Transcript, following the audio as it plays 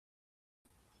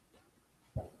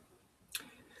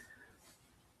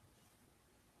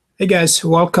Hey guys,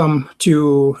 welcome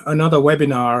to another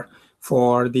webinar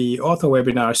for the author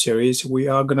webinar series. We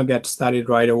are going to get started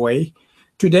right away.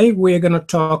 Today we're going to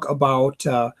talk about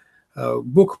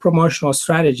book promotional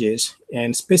strategies,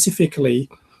 and specifically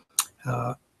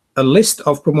a list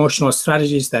of promotional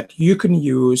strategies that you can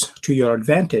use to your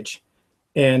advantage.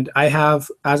 And I have,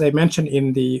 as I mentioned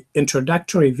in the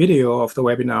introductory video of the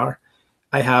webinar,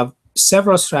 I have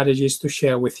several strategies to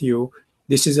share with you.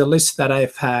 This is a list that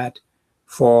I've had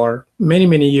for many,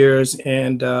 many years,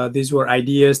 and these were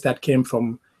ideas that came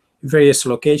from various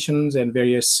locations and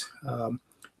various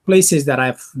places that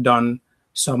I've done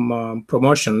some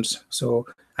promotions. So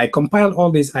I compiled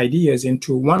all these ideas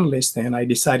into one list, and I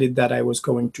decided that I was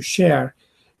going to share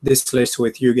this list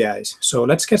with you guys. So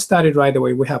let's get started right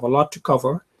away. We have a lot to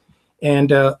cover,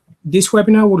 and this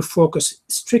webinar will focus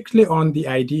strictly on the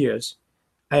ideas.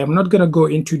 I am not going to go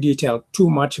into detail too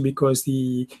much because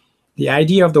the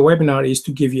idea of the webinar is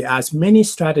to give you as many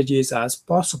strategies as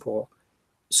possible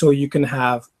so you can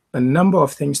have a number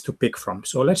of things to pick from.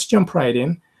 So let's jump right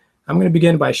in. I'm going to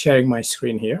begin by sharing my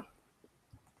screen here,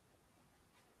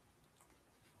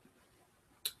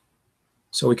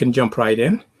 so we can jump right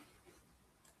in.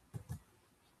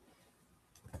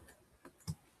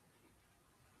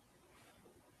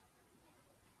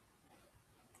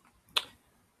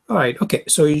 All right, okay,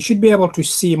 so you should be able to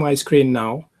see my screen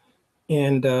now.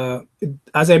 And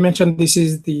as I mentioned, this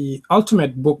is the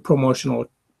ultimate book promotion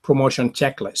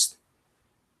checklist.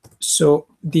 So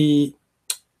the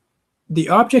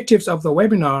objectives of the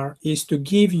webinar is to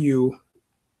give you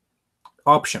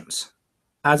options.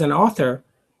 As an author,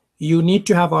 you need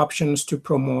to have options to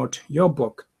promote your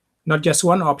book, not just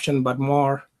one option, but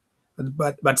more,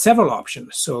 but several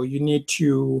options. So you need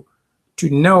to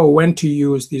know when to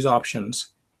use these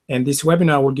options. And this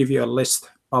webinar will give you a list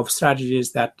of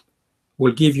strategies that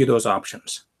will give you those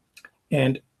options.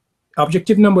 And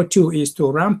objective number 2 is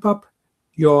to ramp up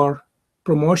your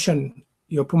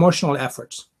promotional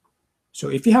efforts. So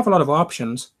if you have a lot of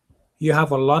options, you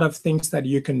have a lot of things that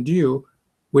you can do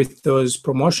with those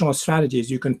promotional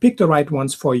strategies. You can pick the right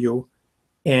ones for you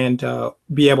and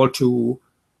be able to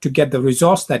get the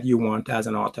results that you want as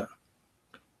an author.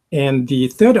 And the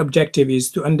third objective is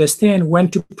to understand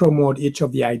when to promote each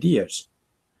of the ideas.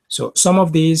 So some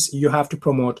of these you have to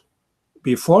promote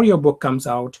before your book comes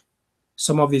out.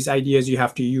 Some of these ideas you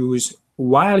have to use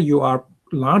while you are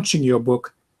launching your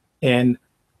book, and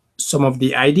some of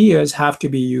the ideas have to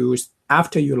be used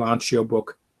after you launch your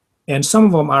book. And some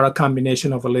of them are a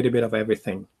combination of a little bit of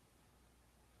everything.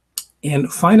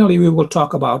 And finally, we will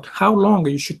talk about how long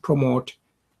you should promote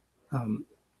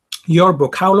your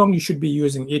book, how long you should be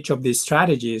using each of these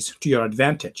strategies to your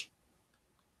advantage.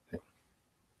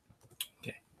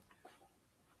 Okay.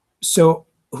 So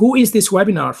who is this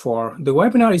webinar for? The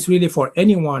webinar is really for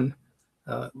anyone,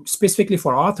 specifically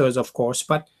for authors, of course,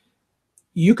 but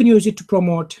you can use it to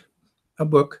promote a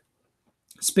book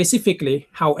specifically.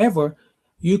 However,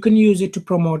 you can use it to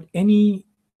promote any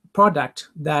product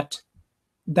that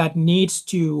needs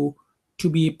to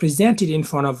be presented in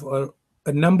front of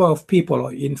a number of people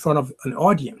or in front of an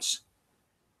audience.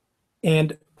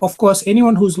 And of course,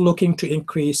 anyone who's looking to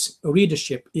increase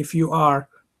readership, if you are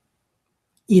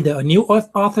either a new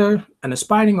author, an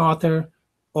aspiring author,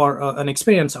 or an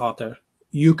experienced author,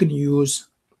 you can use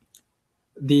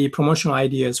the promotional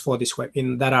ideas for this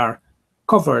that are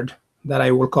covered, that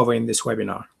I will cover in this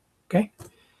webinar. Okay.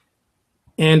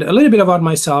 And a little bit about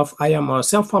myself. I am a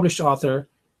self-published author.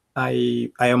 I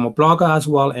am a blogger as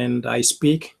well, and I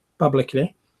speak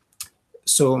publicly.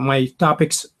 So my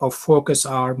topics of focus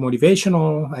are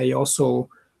motivational.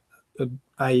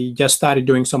 I just started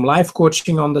doing some life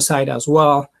coaching on the side as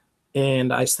well,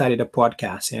 and I started a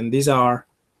podcast. And these are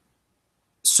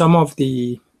some of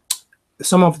the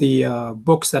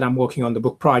books that I'm working on, the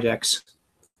book projects.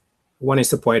 One is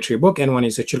the poetry book, and one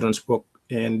is a children's book.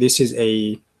 And this is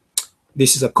a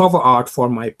cover art for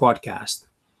my podcast.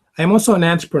 I'm also an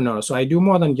entrepreneur, so I do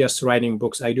more than just writing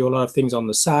books. I do a lot of things on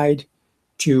the side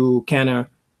to kind of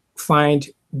find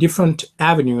different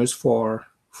avenues for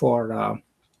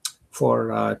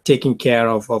taking care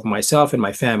of myself and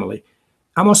my family.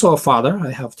 I'm also a father.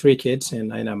 I have 3 kids,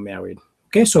 and I'm married.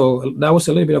 Okay, so that was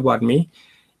a little bit about me.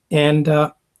 And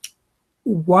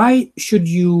why should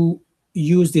you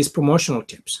use these promotional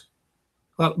tips?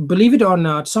 Well, believe it or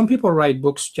not, some people write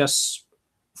books just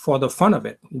for the fun of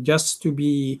it, just to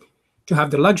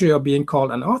have the luxury of being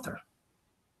called an author.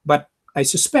 But I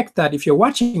suspect that if you're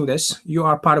watching this, you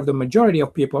are part of the majority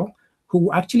of people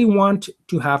who actually want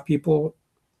to have people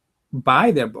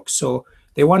buy their books. So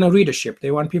they want a readership.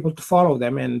 They want people to follow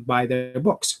them and buy their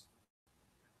books.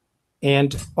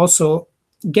 And also,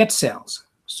 get sales.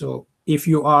 So if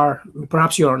you are,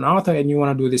 perhaps you're an author and you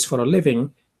want to do this for a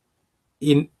living,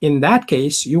 in that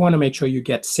case, you want to make sure you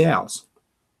get sales.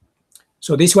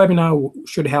 So this webinar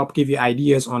should help give you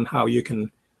ideas on how you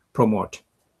can promote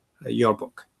your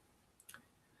book.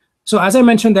 So as I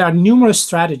mentioned, there are numerous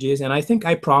strategies, and I think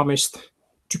I promised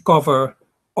to cover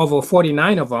over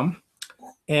 49 of them,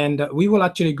 and we will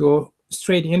actually go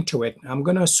straight into it. I'm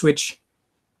going to switch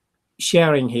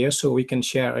sharing here so we can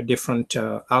share a different,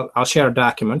 I'll share a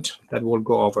document that we'll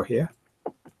go over here.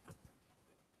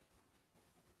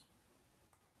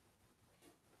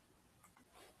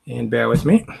 And bear with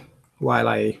me while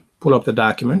I pull up the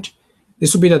document.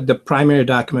 This will be the primary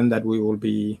document that we will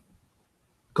be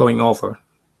going over.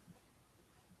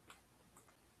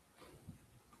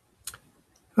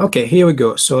 Okay, here we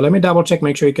go. So let me double check,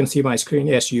 make sure you can see my screen.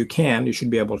 Yes, you can. You should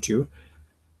be able to.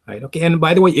 Right. Okay. And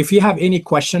by the way, if you have any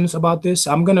questions about this,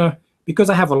 I'm gonna, because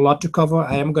I have a lot to cover,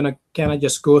 I am gonna kind of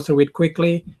just go through it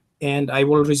quickly, and I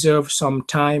will reserve some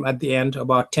time at the end,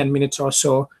 about 10 minutes or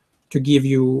so, to give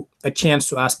you a chance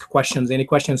to ask questions, any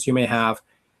questions you may have.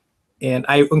 And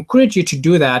I encourage you to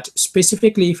do that.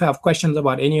 Specifically, if you have questions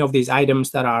about any of these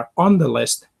items that are on the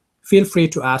list, feel free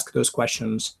to ask those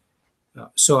questions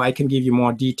so I can give you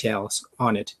more details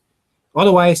on it.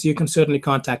 Otherwise, you can certainly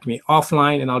contact me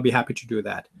offline, and I'll be happy to do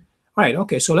that. All right,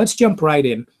 okay, so let's jump right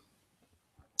in.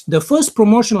 The first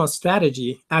promotional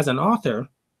strategy as an author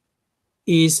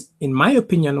is, in my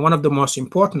opinion, one of the most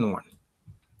important ones.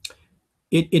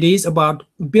 It is about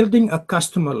building a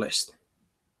customer list.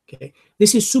 Okay,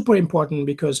 this is super important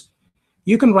because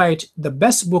you can write the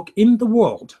best book in the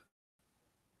world.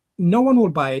 No one will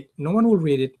buy it, no one will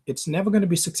read it. It's never going to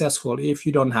be successful if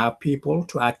you don't have people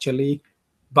to actually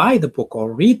buy the book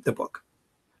or read the book.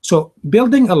 So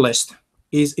building a list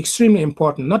is extremely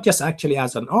important, not just actually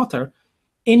as an author.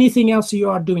 Anything else you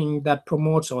are doing that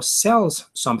promotes or sells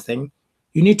something,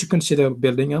 you need to consider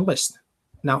building a list.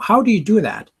 Now, how do you do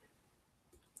that?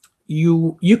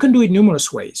 You can do it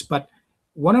numerous ways, but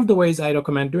one of the ways I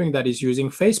recommend doing that is using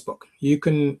Facebook. You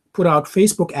can put out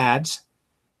Facebook ads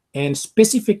and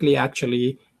specifically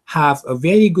actually have a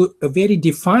very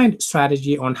defined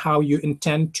strategy on how you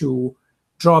intend to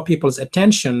draw people's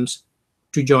attentions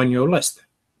to join your list.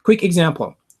 Quick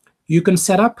example, you can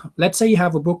set up, let's say you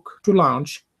have a book to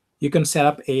launch, you can set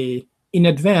up in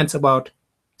advance, about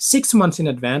 6 months in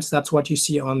advance. That's what you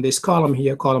see on this column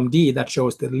here, column D, that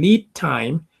shows the lead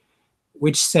time,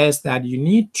 which says that you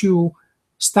need to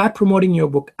start promoting your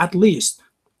book at least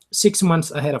 6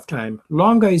 months ahead of time.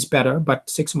 Longer is better, but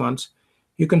 6 months.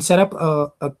 You can set up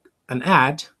an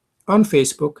ad on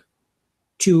Facebook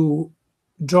to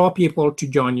draw people to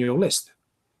join your list.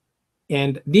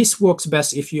 And this works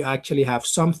best if you actually have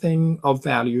something of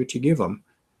value to give them.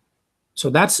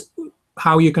 So that's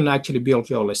how you can actually build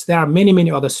your list. There are many, many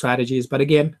other strategies, but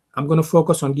again, I'm going to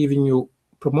focus on giving you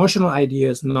promotional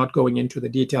ideas, not going into the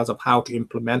details of how to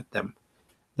implement them.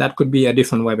 That could be a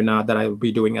different webinar that I will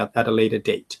be doing at a later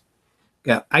date.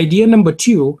 Idea number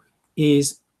 2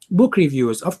 is book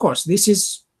reviews. Of course, this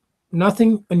is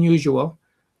nothing unusual.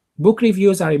 Book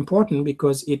reviews are important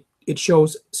because it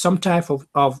shows some type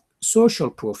of social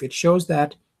proof. It shows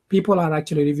that people are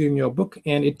actually reviewing your book,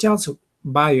 and it tells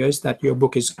buyers that your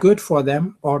book is good for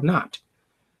them or not.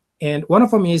 And one of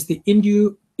them is the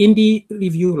indie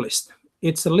review list.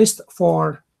 It's a list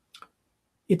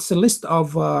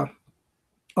of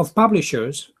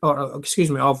publishers, or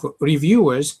excuse me, of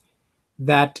reviewers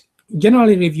that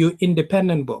generally review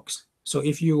independent books. So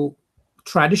if you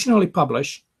traditionally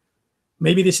publish,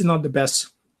 maybe this is not the best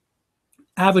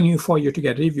avenue for you to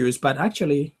get reviews, but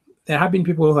actually there have been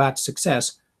people who had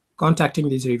success contacting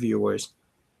these reviewers.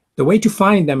 The way to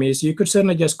find them is you could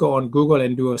certainly just go on Google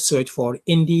and do a search for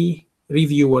indie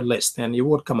reviewer list, and it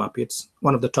would come up. It's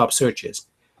one of the top searches.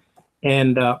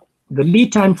 And the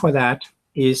lead time for that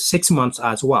is 6 months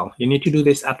as well. You need to do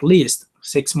this at least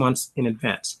 6 months in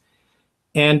advance.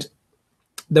 And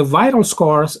the vital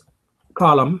scores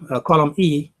column, column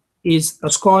E, is a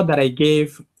score that I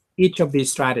gave each of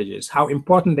these strategies, how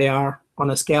important they are on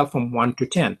a scale from 1 to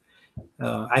 10.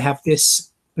 I have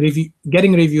this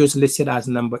getting reviews listed as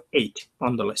number 8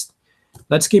 on the list.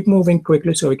 Let's keep moving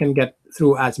quickly so we can get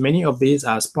through as many of these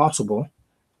as possible.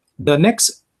 The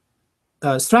next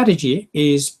strategy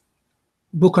is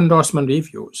book endorsement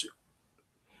reviews.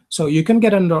 So you can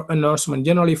get endorsement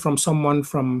generally from someone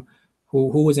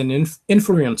who is an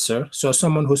influencer, so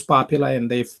someone who's popular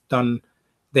and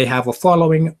they have a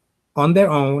following on their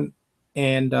own,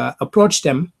 and approach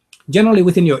them generally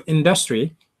within your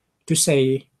industry to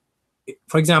say,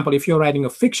 for example, if you're writing a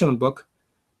fiction book,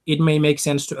 it may make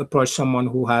sense to approach someone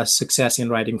who has success in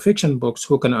writing fiction books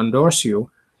who can endorse you.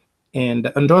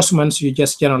 And endorsements, you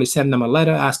just generally send them a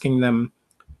letter asking them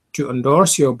to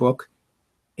endorse your book,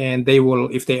 and they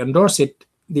will, if they endorse it,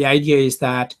 the idea is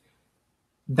that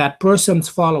that person's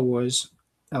followers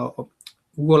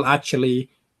will actually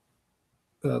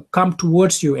come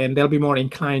towards you, and they'll be more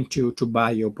inclined to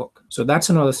buy your book. So that's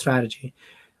another strategy.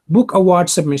 Book award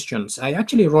submissions. I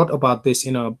actually wrote about this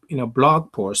in a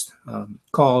blog post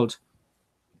called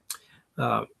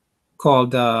the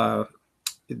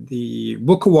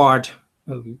book award.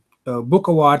 Book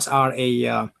awards are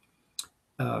a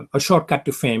shortcut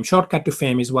to fame. Shortcut to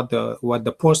fame is what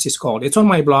the post is called. It's on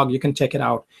my blog. You can check it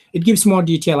out. It gives more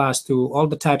detail as to all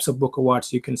the types of book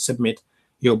awards you can submit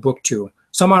your book to.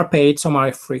 Some are paid, some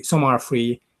are free, some are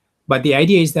free. But the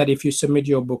idea is that if you submit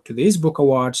your book to these book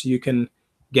awards, you can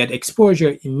get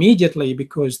exposure immediately,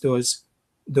 because those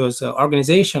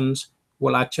organizations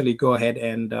will actually go ahead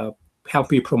and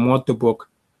help you promote the book.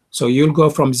 So you'll go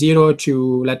from 0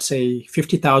 to, let's say,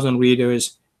 50,000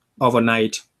 readers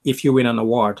overnight if you win an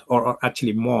award, or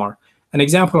actually more. An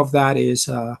example of that is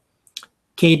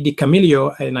Kate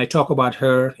DiCamillo, and I talk about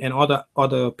her and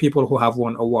other people who have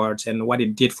won awards and what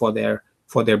it did for their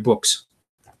books.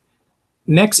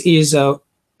 Next is a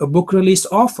book release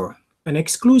offer, an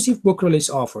exclusive book release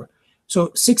offer.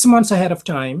 So 6 months ahead of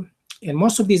time, and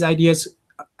most of these ideas,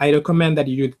 I recommend that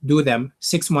you do them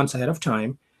 6 months ahead of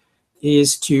time,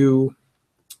 is to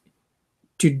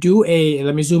do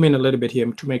let me zoom in a little bit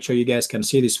here to make sure you guys can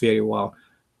see this very well.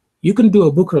 You can do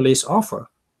a book release offer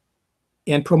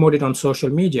and promote it on social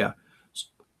media.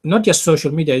 Not just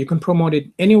social media, you can promote it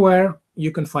anywhere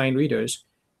you can find readers,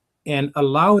 and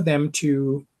allow them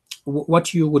to,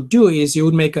 what you would do is you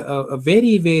would make a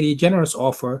very, very generous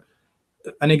offer.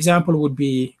 An example would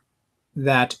be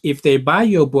that if they buy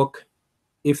your book,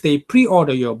 if they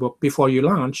pre-order your book before you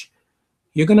launch,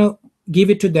 you're going to give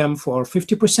it to them for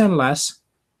 50% less.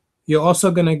 You're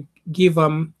also going to give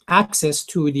them access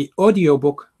to the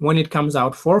audiobook when it comes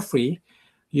out for free.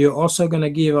 You're also going to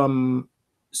give them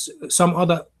some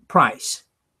other price.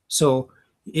 So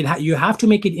you have to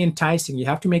make it enticing. You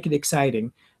have to make it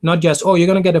exciting. Not just, oh, you're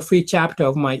going to get a free chapter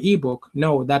of my ebook.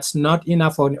 No, that's not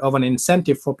enough of an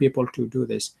incentive for people to do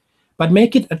this. But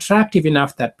make it attractive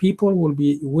enough that people will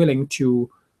be willing to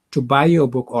buy your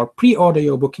book or pre-order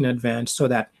your book in advance, so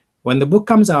that when the book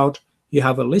comes out, you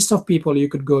have a list of people you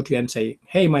could go to and say,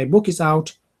 hey, my book is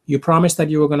out. You promised that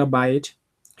you were going to buy it.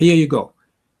 Here you go.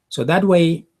 So that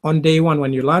way, on day one,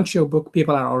 when you launch your book,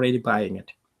 people are already buying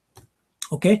it.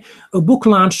 Okay, a book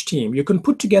launch team. You can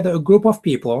put together a group of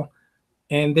people,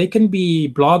 and they can be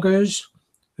bloggers,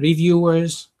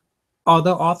 reviewers,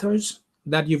 other authors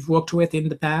that you've worked with in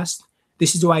the past.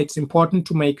 This is why it's important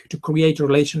to create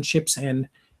relationships and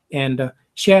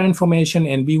share information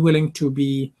and be willing to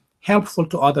be helpful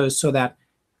to others, so that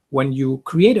when you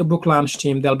create a book launch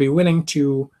team, they'll be willing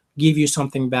to give you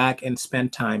something back and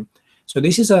spend time. So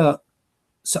this is a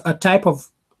type of,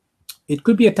 it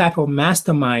could be a type of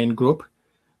mastermind group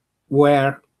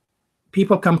where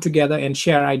people come together and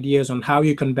share ideas on how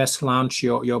you can best launch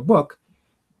your book.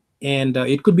 And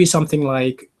it could be something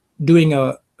like doing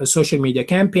a social media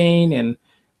campaign and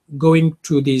going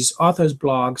to these authors'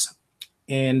 blogs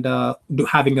and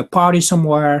having a party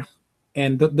somewhere,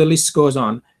 and the list goes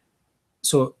on.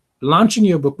 So launching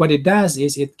your book, what it does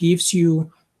is it gives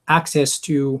you access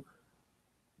to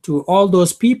all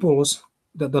those people's,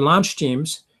 the launch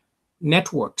teams,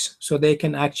 networks, so they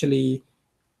can actually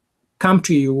come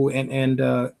to you and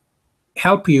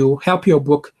help your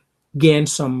book gain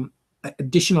some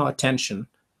additional attention.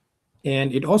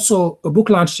 And it also, a book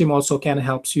launch team also can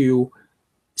help you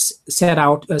set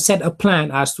a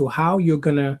plan as to how you're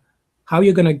gonna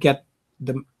get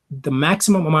the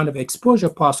maximum amount of exposure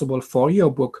possible for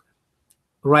your book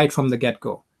right from the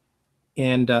get-go.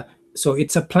 And so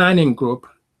it's a planning group,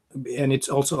 and it's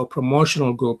also a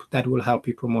promotional group that will help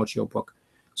you promote your book.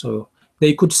 So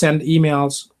they could send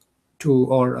emails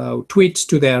or tweets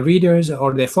to their readers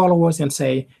or their followers and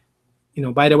say,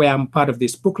 by the way, I'm part of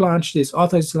this book launch. This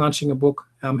author is launching a book.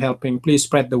 I'm helping. Please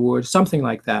spread the word, something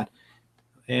like that.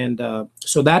 And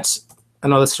so that's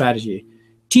another strategy.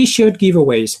 T-shirt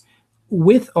giveaways,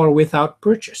 with or without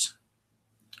purchase.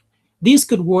 These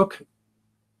could work.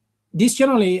 This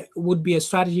generally would be a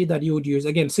strategy that you would use,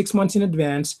 again, 6 months in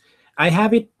advance. I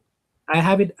have it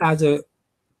as a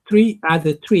 3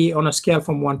 on a scale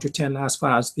from 1 to 10 as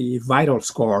far as the vital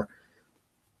score,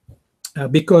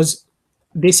 because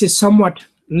this is somewhat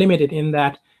limited in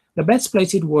that the best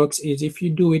place it works is if you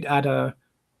do it at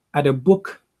a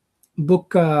book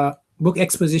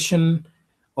exposition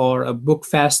or a book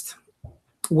fest,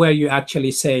 where you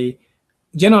actually say,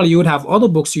 generally you would have other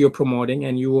books you're promoting,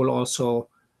 and you will also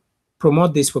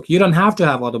promote this book. You don't have to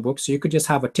have other books. You could just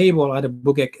have a table at a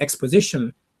book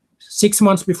exposition 6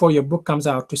 months before your book comes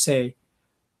out to say,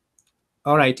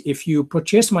 all right, if you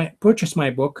purchase my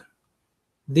book,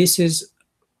 this is,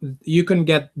 you can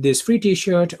get this free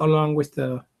T-shirt along with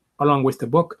the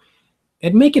book,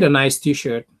 and make it a nice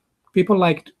T-shirt. People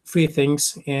like free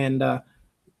things, and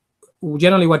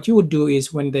generally what you would do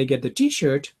is when they get the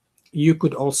T-shirt, you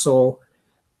could also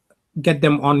get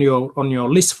them on your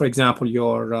list, for example,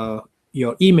 your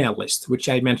email list, which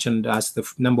I mentioned as the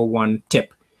number one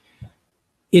tip.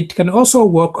 It can also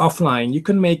work offline. You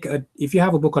can make if you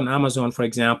have a book on Amazon, for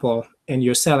example, and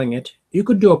you're selling it, you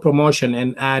could do a promotion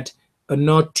and add a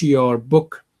note to your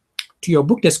book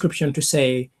description to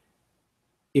say,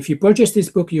 if you purchase this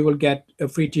book, you will get a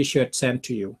free T-shirt sent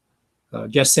to you.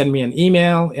 Just send me an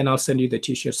email and I'll send you the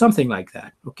T-shirt, something like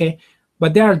that. Okay,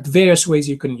 but there are various ways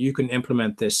you can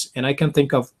implement this, and I can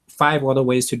think of 5 other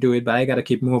ways to do it, but I got to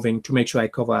keep moving to make sure I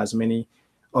cover as many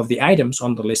of the items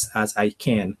on the list as I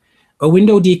can. A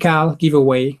window decal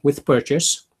giveaway with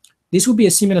purchase. This would be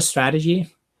a similar strategy.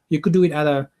 You could do it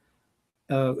at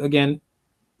again,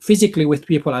 physically with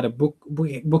people at a book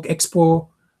expo,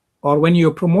 or when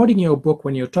you're promoting your book,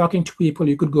 when you're talking to people,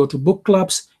 you could go to book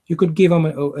clubs. You could give them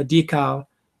a decal,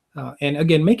 and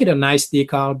again, make it a nice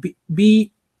decal.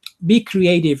 Be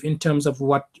creative in terms of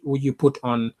what you put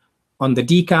on the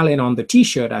decal and on the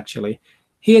T-shirt. Actually,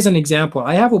 here's an example.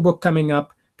 I have a book coming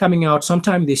out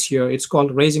sometime this year. It's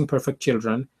called Raising Perfect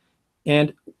Children,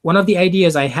 and one of the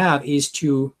ideas I have is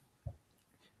to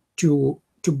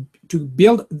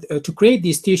create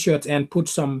these T-shirts and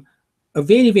put a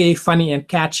very, very funny and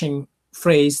catching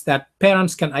phrase that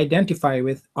parents can identify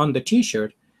with on the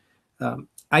T-shirt.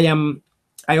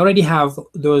 I already have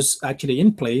those actually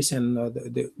in place, and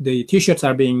the T-shirts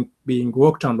are being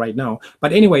worked on right now.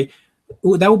 But anyway,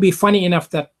 that would be funny enough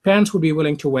that parents would be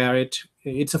willing to wear it.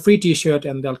 It's a free T-shirt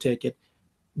and they'll take it.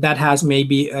 That has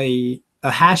maybe a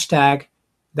hashtag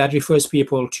that refers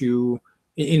people to,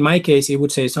 in my case, it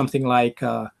would say something like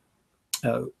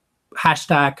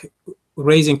hashtag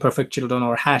Raising Perfect Children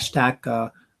or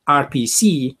hashtag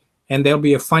RPC, and there'll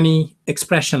be a funny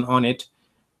expression on it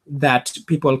that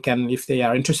people can, if they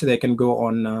are interested, they can go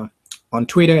on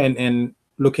Twitter and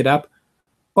look it up.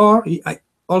 Or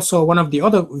also, one of the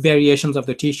other variations of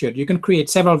the T-shirt, you can create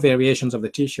several variations of the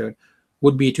T-shirt,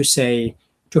 would be to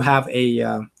have a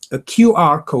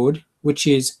QR code, which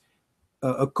is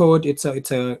a code. It's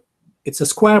a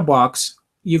square box.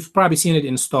 You've probably seen it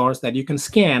in stores that you can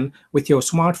scan with your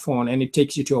smartphone, and it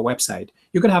takes you to a website.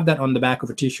 You can have that on the back of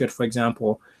a T-shirt, for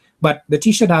example. But the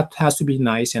T-shirt has to be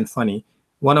nice and funny.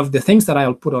 One of the things that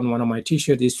I'll put on one of my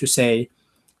T-shirts is to say,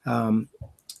 I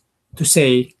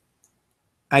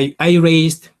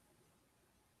raised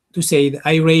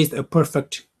a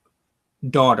perfect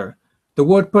daughter. The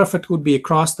word perfect would be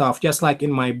crossed off, just like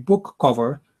in my book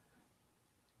cover.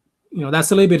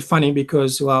 That's a little bit funny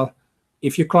because, well,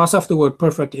 if you cross off the word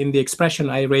perfect in the expression,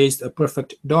 I raised a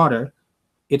perfect daughter,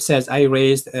 it says I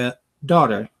raised a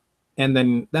daughter. And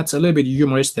then that's a little bit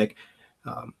humoristic.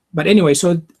 But anyway,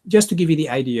 so just to give you the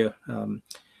idea.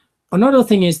 Another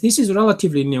thing is, this is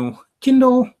relatively new.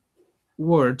 Kindle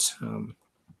Words,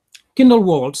 Kindle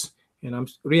Words, and I'm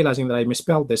realizing that I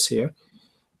misspelled this here.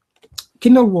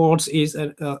 Kindle Words is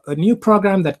a new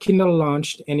program that Kindle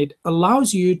launched, and it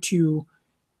allows you to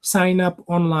sign up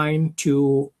online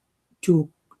to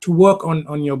work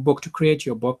on your book, to create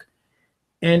your book.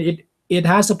 And it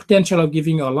has the potential of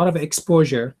giving you a lot of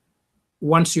exposure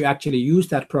once you actually use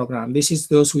that program. This is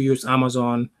those who use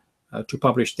Amazon to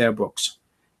publish their books.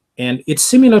 And it's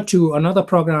similar to another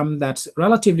program that's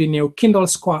relatively new, Kindle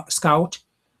Scout.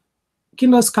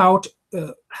 Kindle Scout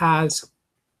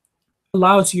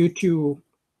allows you to,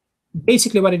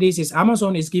 basically what it is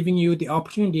Amazon is giving you the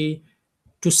opportunity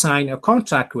to sign a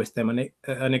contract with them,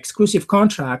 an exclusive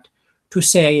contract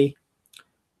they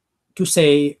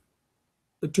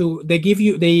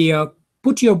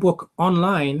put your book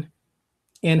online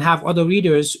and have other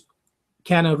readers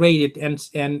kind of rate it,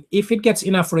 and if it gets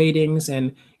enough ratings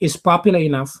and is popular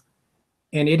enough,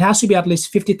 and it has to be at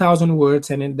least 50,000 words,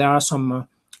 and there are some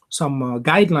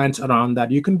guidelines around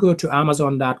that. You can go to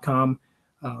Amazon.com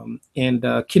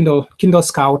and Kindle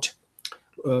Scout,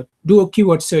 do a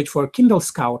keyword search for Kindle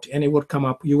Scout, and it would come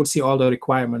up. You would see all the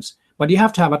requirements, but you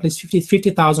have to have at least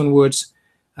 50,000 words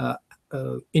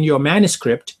in your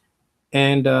manuscript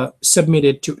and submit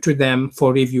it to them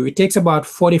for review. It takes about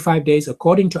 45 days,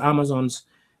 according to Amazon's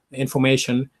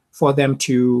information, for them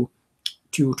to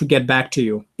get back to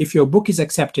you. If your book is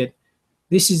accepted,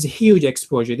 This is huge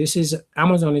exposure. This is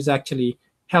Amazon is actually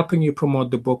helping you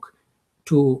promote the book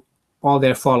to all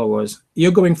their followers.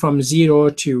 You're going from zero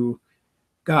to,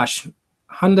 gosh,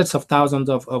 hundreds of thousands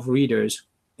of readers.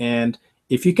 And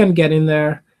if you can get in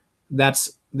there,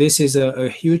 this is a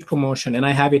huge promotion. And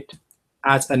I have it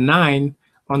as a 9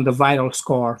 on the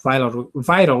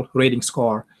viral rating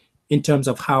score, in terms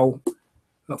of how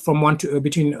from 1 to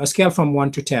between a scale from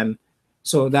 1 to 10.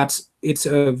 So it's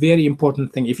a very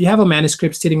important thing. If you have a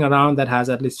manuscript sitting around that has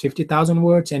at least 50,000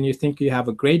 words and you think you have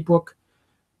a great book,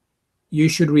 you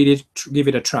should read it, give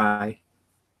it a try.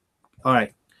 All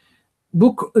right.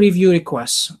 Book review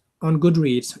requests on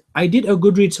Goodreads. I did a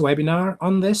Goodreads webinar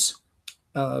on this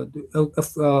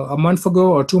a month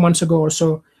ago or 2 months ago or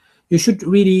so. You should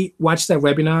really watch that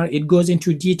webinar. It goes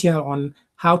into detail on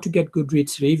how to get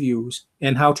Goodreads reviews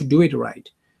and how to do it right.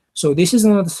 So this is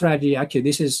another strategy. Actually,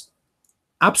 this is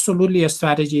absolutely a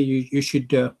strategy you should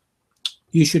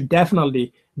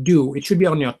definitely do. It should be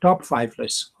on your top 5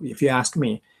 list, if you ask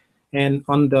me. And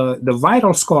on the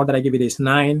viral score that I give it is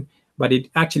 9, but it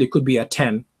actually could be a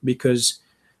 10, because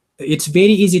it's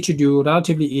very easy to do,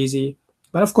 relatively easy.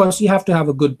 But of course, you have to have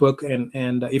a good book, and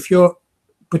if you're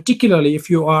particularly if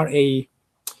you are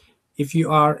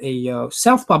a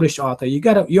self-published author,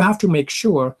 you have to make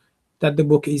sure that the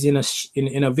book is in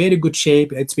a very good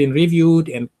shape. It's been reviewed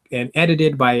and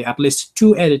edited by at least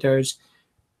 2 editors,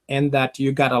 and that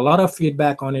you got a lot of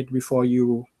feedback on it before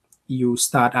you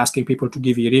start asking people to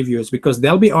give you reviews, because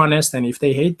they'll be honest, and if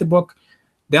they hate the book,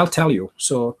 they'll tell you.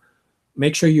 So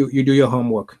make sure you do your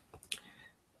homework.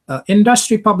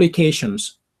 Industry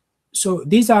publications. So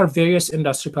these are various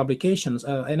industry publications,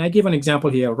 and I give an example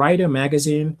here: Writer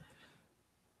Magazine.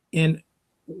 And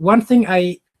one thing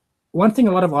a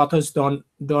lot of authors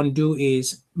don't do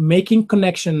is making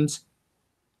connections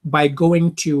by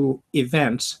going to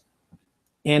events,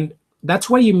 and that's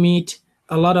where you meet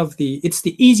a lot of it's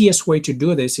the easiest way to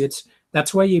do this.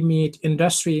 That's where you meet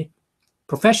industry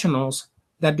professionals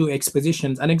that do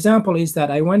expositions. An example is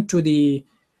that I went to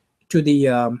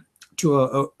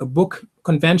a book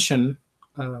convention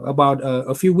about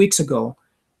a few weeks ago,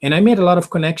 and I made a lot of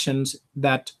connections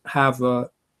that have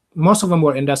most of them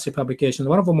were industry publications.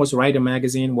 One of them was Writer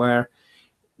Magazine, where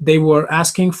they were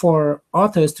asking for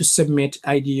authors to submit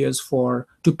ideas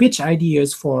to pitch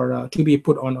ideas for to be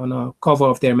put on a cover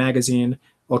of their magazine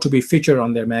or to be featured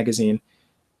on their magazine.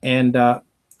 And I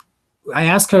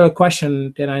asked her a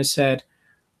question, and I said,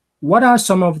 what are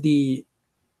some of the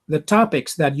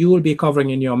topics that you will be covering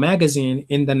in your magazine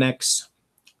in the next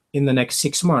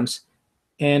 6 months?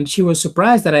 And she was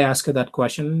surprised that I asked her that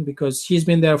question, because she's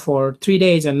been there for 3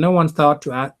 days and no one thought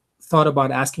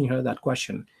about asking her that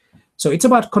question. So it's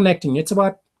about connecting. It's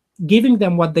about giving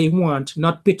them what they want,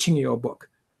 not pitching your book.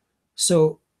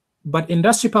 So, but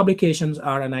industry publications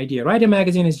are an idea. Writer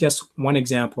Magazine is just one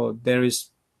example. There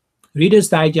is Reader's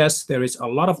Digest. There is a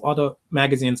lot of other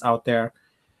magazines out there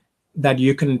that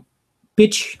you can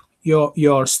pitch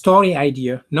your story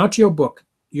idea, not your book,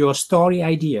 your story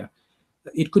idea.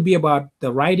 It could be about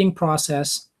the writing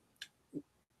process,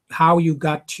 how you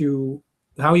got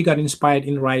inspired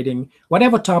in writing,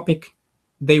 whatever topic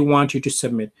they want you to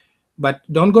submit. But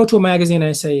don't go to a magazine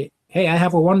and say, hey, I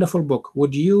have a wonderful book.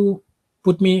 Would you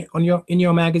put me in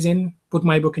your magazine? Put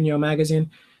my book in your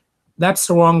magazine? That's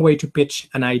the wrong way to pitch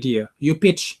an idea. You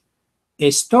pitch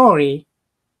a story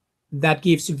that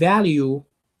gives value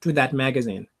to that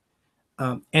magazine.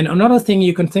 And another thing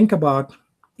you can think about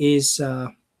is,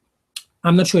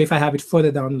 I'm not sure if I have it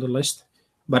further down the list,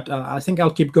 but I think I'll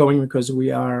keep going because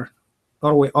we are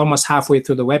almost halfway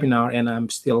through the webinar and I'm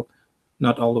still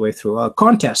not all the way through.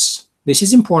 Contests. This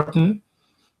is important.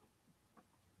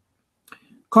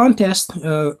 Contest.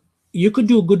 You could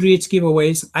do Goodreads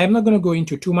giveaways. I'm not going to go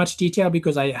into too much detail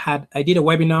because I did a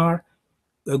webinar,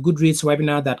 a Goodreads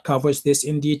webinar that covers this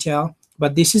in detail.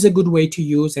 But this is a good way to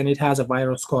use, and it has a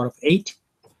viral score of 8.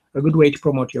 A good way to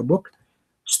promote your book.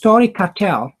 Story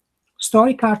Cartel.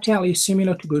 Story Cartel is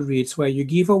similar to Goodreads, where you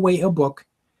give away a book,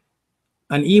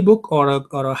 an ebook or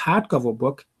a hardcover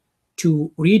book,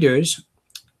 to readers,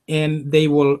 and they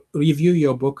will review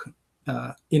your book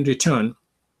in return.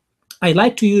 I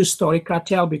like to use Story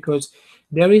Cartel because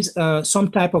there is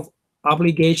some type of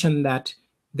obligation that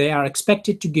they are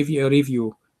expected to give you a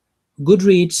review.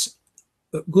 Goodreads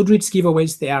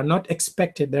giveaways, they are not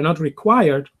expected, they're not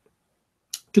required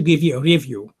to give you a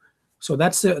review. So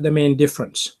that's the main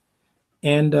difference.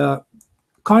 And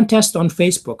contest on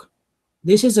Facebook.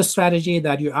 This is a strategy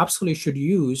that you absolutely should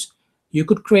use. You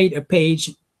could create a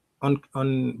page on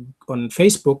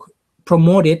Facebook,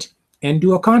 promote it, and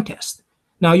do a contest.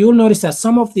 Now you'll notice that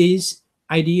some of these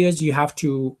ideas you have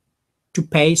to to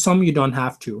pay, some you don't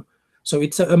have to. So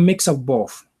it's a mix of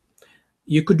both.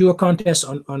 You could do a contest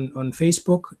on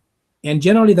Facebook, and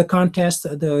generally the contest,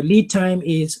 the lead time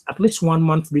is at least 1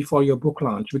 month before your book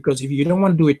launch, because if you don't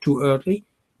want to do it too early,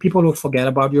 people will forget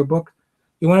about your book.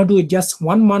 You want to do it just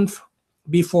 1 month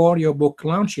before your book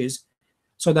launches,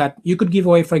 so that you could give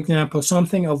away, for example,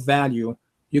 something of value.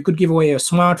 You could give away a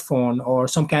smartphone or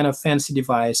some kind of fancy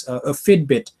device, a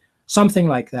Fitbit, something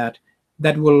like that,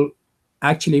 that will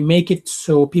actually make it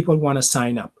so people want to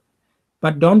sign up.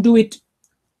 But don't do it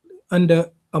under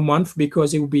a month,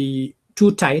 because it would be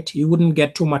too tight. You wouldn't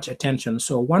get too much attention.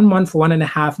 So 1 month,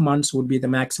 1.5 months would be the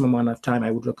maximum amount of time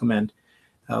I would recommend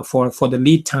for the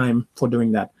lead time for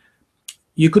doing that.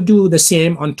 You could do the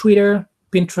same on Twitter,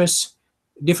 Pinterest,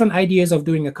 different ideas of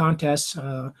doing a contest.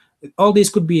 All these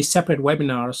could be separate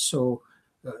webinars, so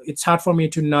it's hard for me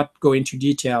to not go into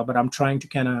detail, but I'm trying to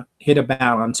kind of hit a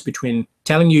balance between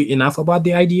telling you enough about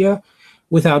the idea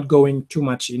without going too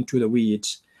much into the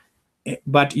weeds.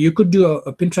 But you could do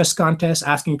a Pinterest contest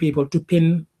asking people to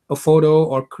pin a photo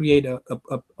or create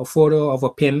a photo of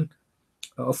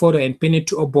a photo and pin it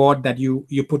to a board that you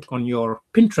put on your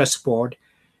Pinterest board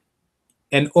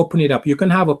and open it up. You can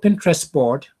have a Pinterest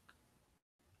board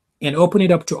and open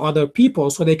it up to other people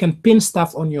so they can pin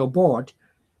stuff on your board,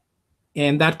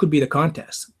 and that could be the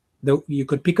contest. You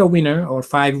could pick a winner or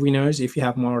 5 winners if you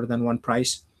have more than one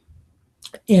prize,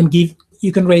 and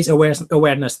you can raise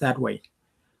awareness that way.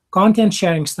 Content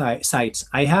sharing sites.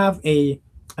 I have an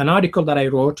article that I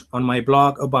wrote on my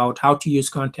blog about how to use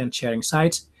content sharing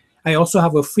sites. I also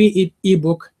have a free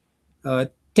ebook,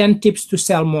 10 tips to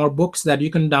sell more books, that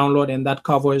you can download, and that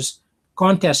covers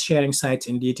contest sharing sites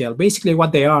in detail. Basically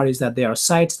what they are is that they are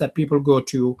sites that people go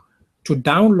to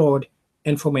download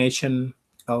information,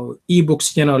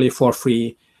 ebooks generally for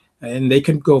free, and they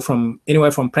can go from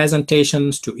anywhere from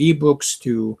presentations to ebooks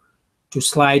to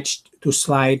slides,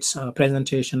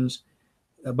 presentations.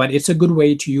 But it's a good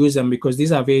way to use them because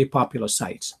these are very popular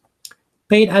sites.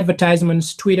 Paid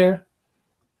advertisements, Twitter.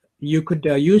 You could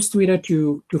use Twitter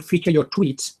to feature your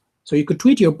tweets. So you could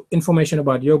tweet your information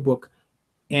about your book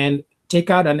and take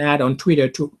out an ad on Twitter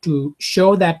to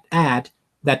show that ad,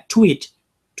 that tweet,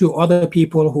 to other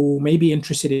people who may be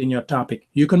interested in your topic.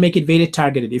 You can make it very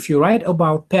targeted. If you write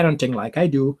about parenting like I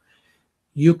do,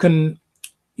 you can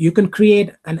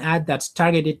create an ad that's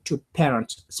targeted to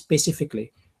parents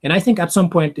specifically. And I think at some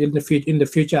point in the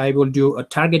future, I will do a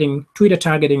Twitter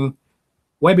targeting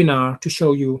webinar to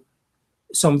show you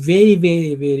some very,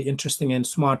 very, very interesting and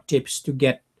smart tips to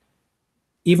get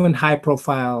even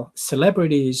high-profile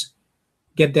celebrities,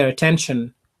 get their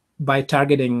attention by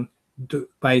targeting,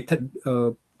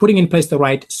 putting in place the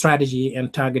right strategy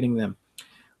and targeting them.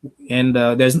 And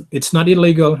it's not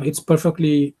illegal. It's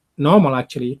perfectly normal,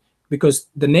 actually, because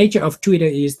the nature of Twitter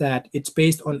is that it's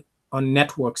based on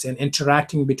networks and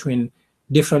interacting between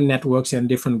different networks and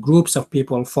different groups of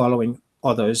people following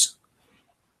others.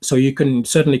 So you can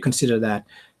certainly consider that.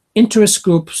 Interest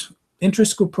group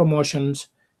promotions.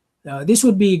 This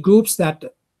would be groups that,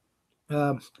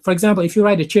 for example, if you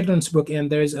write a children's book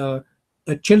and there's a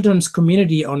children's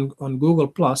community on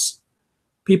Google+,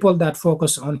 people that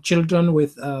focus on children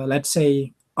with, let's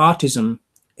say, autism,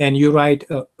 and you write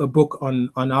a book on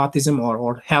autism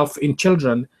or health in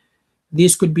children,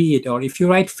 this could be it. Or if you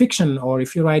write fiction or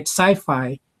if you write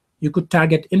sci-fi, you could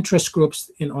target interest groups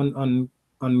on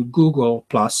Google+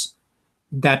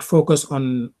 that focus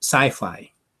on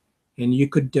sci-fi, and you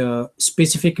could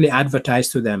specifically advertise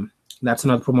to them. That's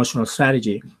another promotional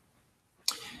strategy.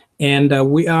 And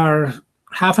we are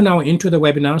half an hour into the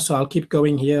webinar, so I'll keep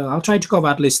going here. I'll try to cover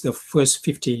at least the first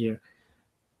 50 here.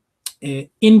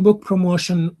 In-book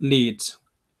promotion leads.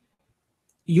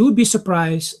 You would be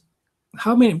surprised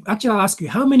how many, actually I'll ask you,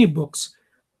 how many books,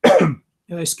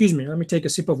 excuse me, let me take a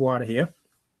sip of water here.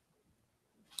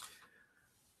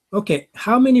 Okay,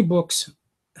 how many books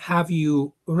have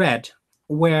you read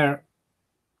where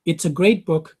it's a great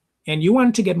book and you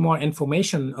want to get more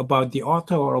information about the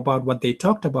author or about what they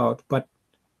talked about, but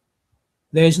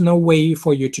there's no way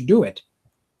for you to do it?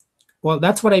 Well,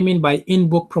 that's what I mean by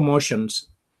in-book promotions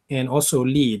and also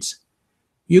leads.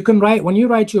 You can write, when you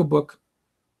write your book,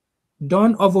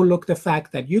 don't overlook the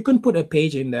fact that you can put a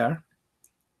page in there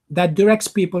that directs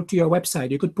people to your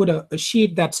website. You could put a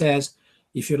sheet that says,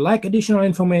 if you'd like additional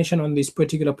information on this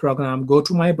particular program, go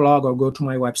to my blog or go to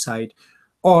my website.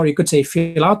 Or you could say,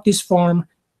 fill out this form,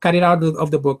 cut it out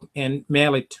of the book, and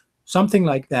mail it, something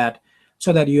like that,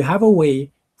 so that you have a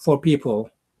way for people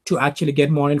to actually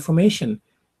get more information.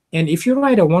 And if you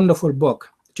write a wonderful book,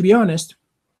 to be honest,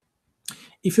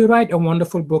 if you write a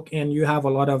wonderful book and you have a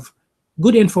lot of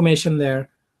good information there,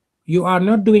 you are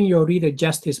not doing your reader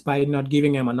justice by not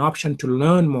giving them an option to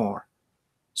learn more.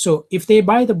 So if they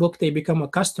buy the book, they become a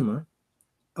customer,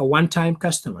 a one-time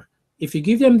customer. If you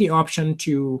give them the option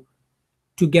to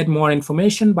get more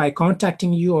information by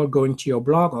contacting you or going to your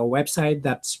blog or website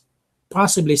that's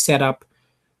possibly set up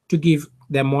to give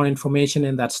them more information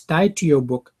and that's tied to your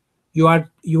book, you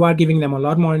are giving them a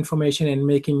lot more information and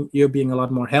making you being a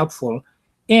lot more helpful,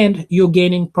 and you're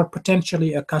gaining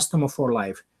potentially a customer for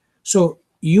life. So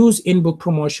use in-book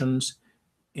promotions,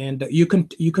 and you can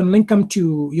link them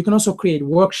to, you can also create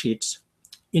worksheets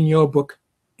in your book,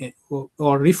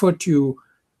 or refer to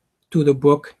the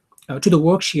book, to the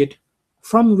worksheet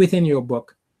from within your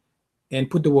book, and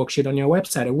put the worksheet on your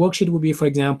website. A worksheet would be, for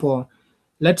example,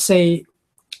 let's say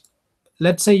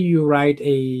you write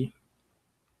a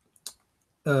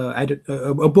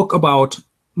book about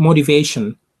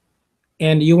motivation,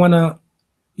 and you wanna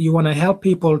help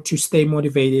people to stay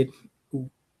motivated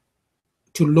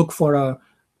to look for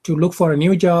a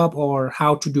new job or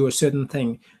how to do a certain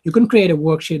thing. You can create a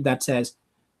worksheet that says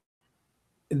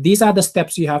these are the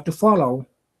steps you have to follow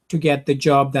to get the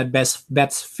job that best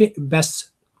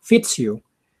fits you.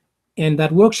 And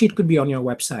that worksheet could be on your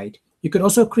website. You could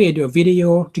also create a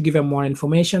video to give them more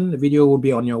information. The video will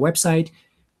be on your website,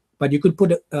 but you could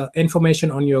put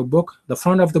information on your book, the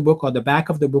front of the book or the back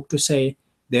of the book, to say,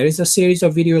 there is a series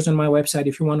of videos on my website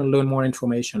if you want to learn more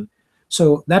information.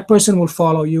 So that person will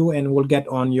follow you and will get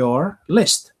on your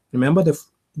list. Remember,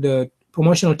 the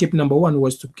promotional tip number 1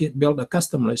 was to build a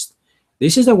custom list.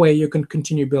 This is the way you can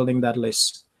continue building that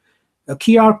list. A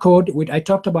QR code, I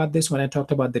talked about this when I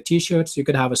talked about the t-shirts. You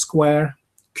could have a square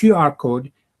QR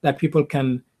code that people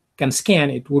can scan.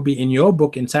 It will be in your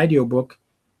book, inside your book,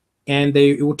 and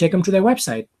it will take them to their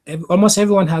website. Almost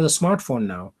everyone has a smartphone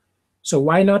now. So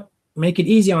why not make it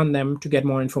easy on them to get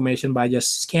more information by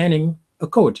just scanning a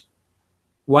code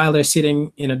while they're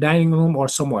sitting in a dining room or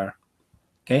somewhere,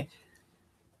 okay?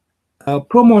 A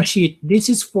promo sheet, this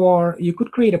is for, you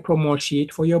could create a promo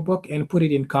sheet for your book and put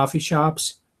it in coffee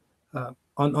shops,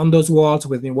 on those walls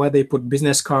where they put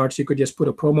business cards. You could just put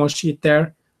a promo sheet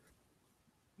there,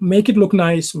 make it look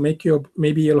nice,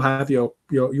 maybe you will have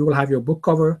your book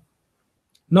cover.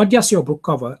 Not just your book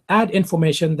cover, add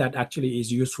information that actually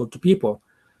is useful to people.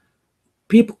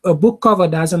 A book cover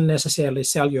doesn't necessarily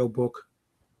sell your book.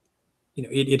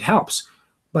 It helps,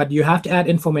 but you have to add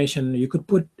information. You could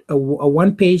put a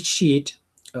one-page sheet,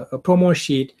 a promo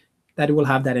sheet that will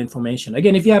have that information.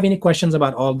 Again, if you have any questions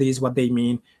about all these, what they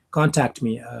mean, contact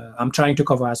me. I'm trying to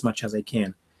cover as much as I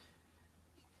can.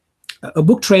 A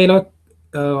book trailer,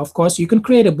 of course, you can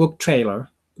create a book trailer.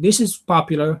 This is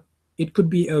popular. It could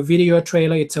be a video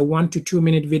trailer. It's a 1 to 2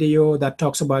 minute video that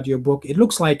talks about your book. It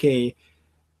looks like a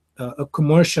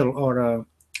commercial or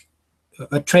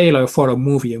a trailer for a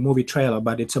movie trailer,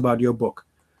 but it's about your book.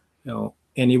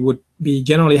 And it would be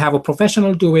generally have a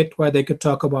professional do it, where they could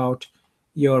talk about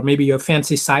maybe your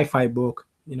fancy sci-fi book,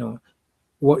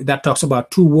 that talks about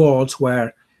two worlds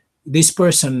where this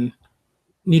person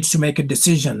needs to make a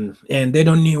decision and they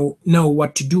don't know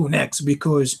what to do next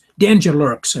because danger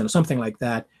lurks, something like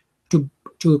that,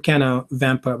 to kind of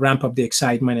ramp up the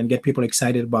excitement and get people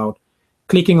excited about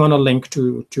clicking on a link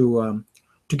to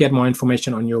get more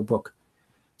information on your book.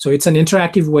 So it's an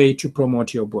interactive way to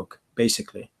promote your book,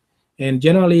 basically. And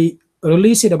generally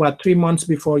release it about 3 months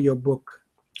before your book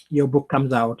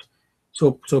comes out,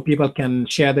 so people can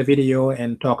share the video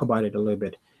and talk about it a little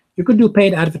bit. You could do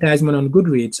paid advertisement on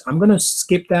Goodreads. I'm going to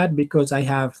skip that because I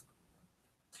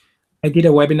did a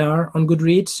webinar on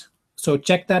Goodreads, so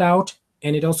check that out.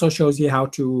 And it also shows you how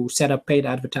to set up paid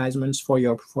advertisements for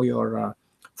your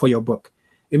book.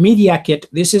 A media kit,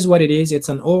 this is what it is. It's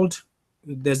an old,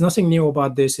 there's nothing new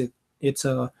about this. It's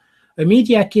a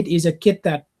media kit is a kit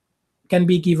that can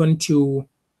be given to,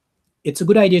 it's a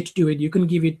good idea to do it. You can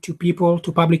give it to people,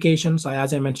 to publications,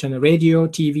 as I mentioned, radio,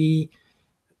 TV,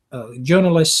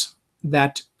 journalists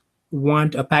that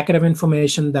want a packet of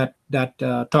information that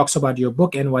talks about your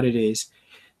book and what it is.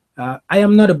 I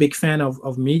am not a big fan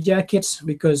of media kits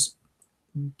because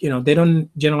they don't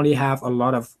generally have a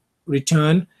lot of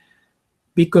return,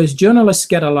 because journalists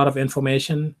get a lot of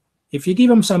information. If you give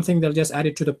them something, they'll just add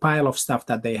it to the pile of stuff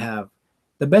that they have.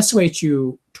 The best way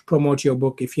to promote your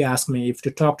book, if you ask me, is to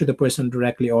talk to the person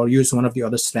directly or use one of the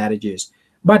other strategies.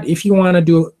 But if you want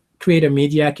to create a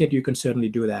media kit, you can certainly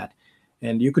do that.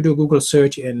 And you could do a Google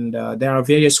search, and there are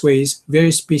various ways,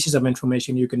 various pieces of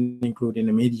information you can include in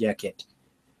a media kit.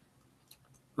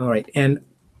 All right, and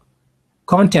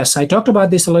contests. I talked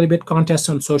about this a little bit, contests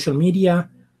on social media.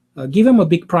 Give them a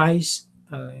big prize.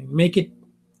 Make it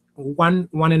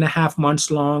 1.5 months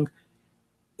long.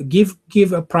 Give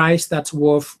a price that's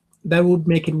worth that would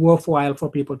make it worthwhile for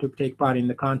people to take part in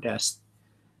the contest.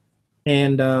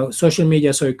 And social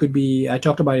media, so it could be, I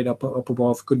talked about it up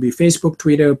above, it could be Facebook,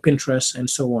 Twitter, Pinterest, and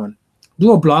so on.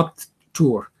 Do a blog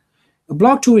tour. A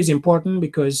blog tour is important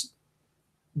because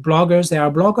there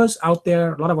are bloggers out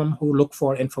there, a lot of them, who look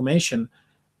for information,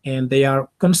 and they are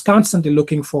constantly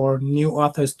looking for new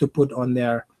authors to put on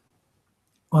their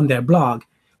blog.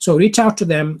 So reach out to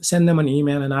them, send them an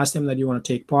email, and ask them that you want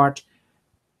to take part.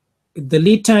 The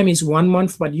lead time is 1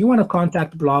 month, but you want to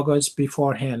contact bloggers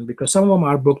beforehand because some of them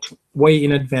are booked way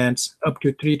in advance, up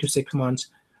to 3 to 6 months.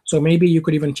 So maybe you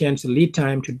could even change the lead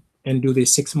time and do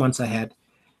this 6 months ahead,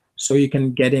 so you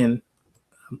can get in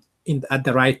at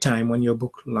the right time when your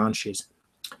book launches.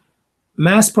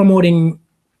 Mass promotion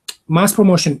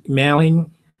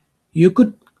mailing. You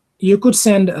could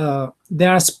send.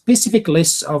 There are specific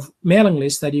lists of mailing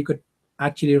lists that you could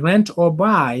actually rent or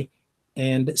buy,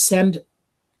 and send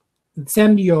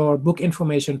your book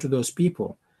information to those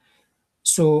people.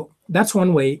 So that's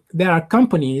one way. There are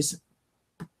companies,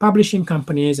 publishing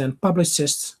companies and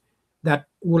publicists, that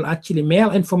will actually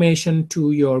mail information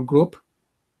to your group,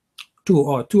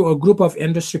 to a group of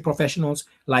industry professionals,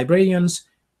 librarians,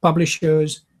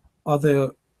 publishers,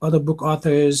 other book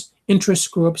authors,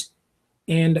 interest groups,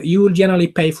 and you will generally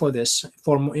pay for this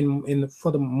for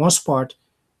the most part.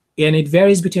 And it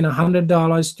varies between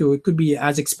 $100 to, it could be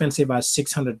as expensive as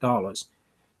 $600.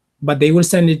 But they will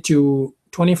send it to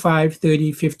 25,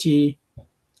 30, 50,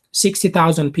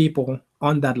 60,000 people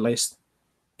on that list.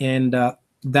 And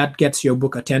that gets your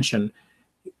book attention.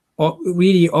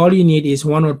 Really, all you need is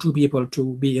 1 or 2 people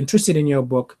to be interested in your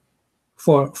book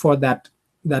for that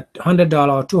 $100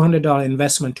 or $200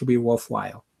 investment to be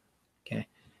worthwhile. Okay.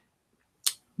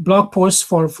 Blog posts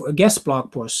for guest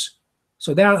blog posts.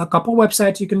 So there are a couple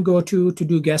websites you can go to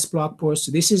do guest blog posts.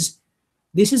 This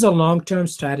is a long-term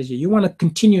strategy. You want to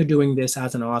continue doing this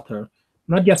as an author,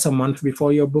 not just a month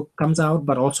before your book comes out,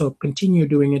 but also continue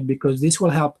doing it, because this will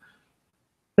help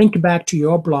link back to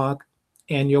your blog,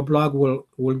 and your blog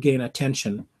will gain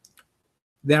attention.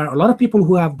 There are a lot of people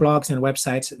who have blogs and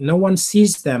websites. No one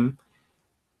sees them,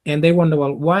 and they wonder,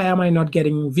 well, why am I not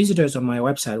getting visitors on my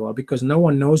website? Well, because no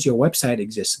one knows your website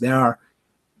exists.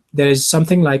 There is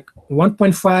something like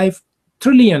 1.5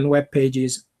 trillion web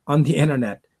pages on the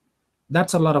internet.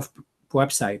 That's a lot of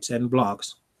websites and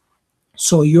blogs.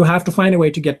 So you have to find a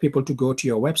way to get people to go to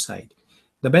your website.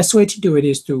 The best way to do it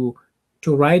is to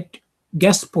write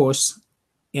guest posts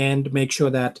and make sure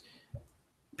that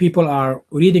people are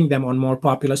reading them on more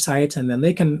popular sites, and then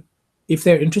they can, if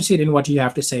they're interested in what you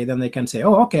have to say, then they can say,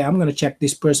 oh, okay, I'm going to check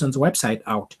this person's website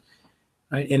out.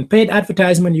 Right? In paid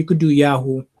advertisement, you could do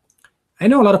Yahoo. I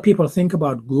know a lot of people think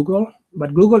about Google,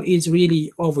 but Google is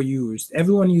really overused.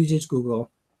 Everyone uses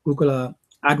Google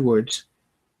AdWords.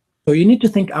 So you need to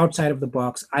think outside of the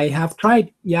box. I have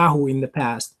tried Yahoo in the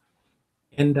past,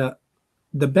 and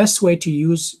the best way to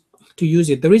use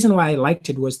it, the reason why I liked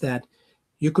it was that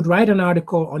you could write an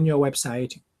article on your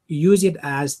website, use it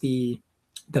as the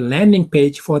landing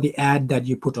page for the ad that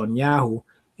you put on Yahoo,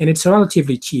 and it's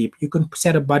relatively cheap. You can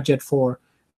set a budget for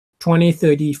 $20,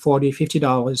 $30, $40,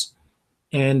 $50,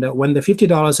 and when the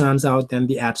 $50 runs out, then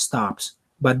the ad stops.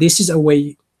 But this is a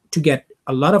way to get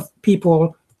a lot of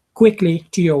people quickly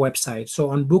to your website. So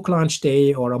on book launch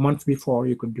day or a month before,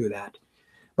 you could do that.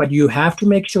 But you have to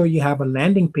make sure you have a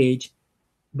landing page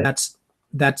that's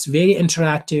very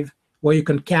interactive, where you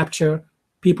can capture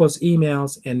people's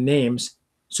emails and names,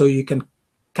 so you can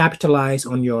capitalize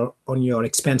on your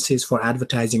expenses for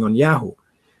advertising on Yahoo.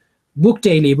 Book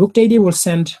Daily will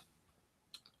send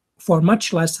for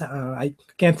much less. I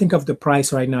can't think of the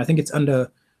price right now. I think it's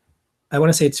under, I want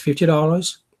to say it's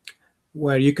 $50,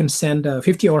 where you can send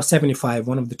 50 or 75,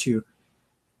 one of the two.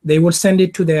 They will send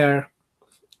it to their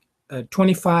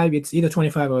 25, it's either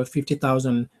 25 or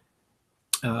 50,000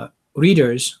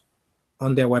 readers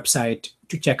on their website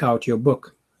to check out your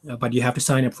book, but you have to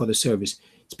sign up for the service.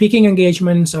 Speaking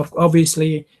engagements,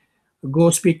 obviously, go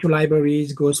speak to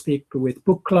libraries, go speak with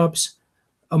book clubs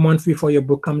a month before your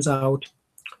book comes out,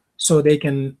 so they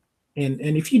can, and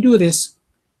if you do this,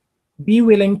 be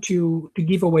willing to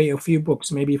give away a few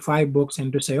books, maybe 5 books,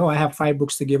 and to say, oh, I have 5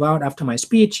 books to give out after my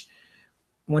speech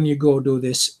when you go do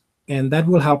this, and that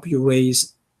will help you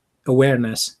raise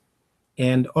awareness.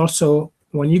 And also,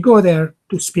 when you go there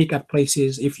to speak at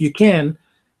places, if you can,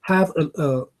 have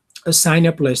a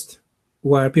sign-up list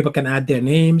where people can add their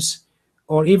names,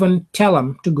 or even tell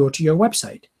them to go to your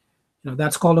website.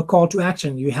 That's called a call to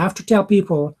action. You have to tell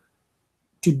people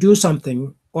to do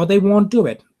something, or they won't do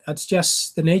it. That's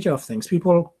just the nature of things.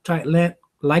 People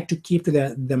like to keep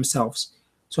to themselves,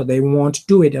 so they won't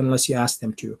do it unless you ask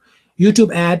them to.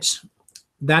 YouTube ads,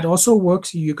 that also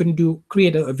works. You can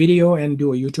create a video and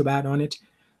do a YouTube ad on it.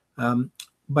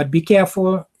 But be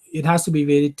careful. It has to be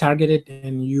very targeted,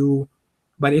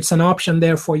 but it's an option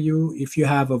there for you if you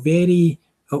have a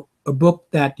book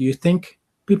that you think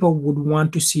people would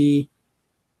want to see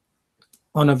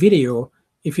on a video.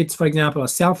 If it's, for example, a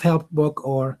self-help book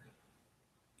or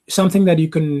something that you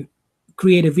can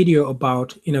create a video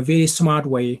about in a very smart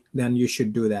way, then you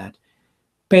should do that.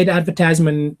 Paid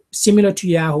advertisement, similar to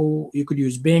Yahoo, you could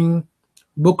use Bing.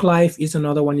 Book Life is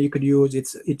another one you could use.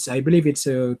 It's I believe it's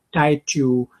tied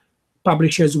to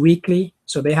Publishers Weekly,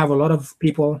 so they have a lot of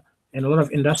people and a lot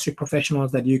of industry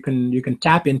professionals that you can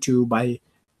tap into by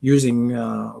using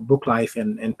Book Life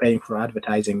and paying for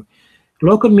advertising.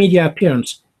 Local media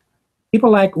appearance.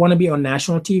 People want to be on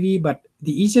national TV, but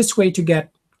the easiest way to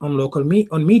get on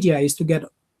media is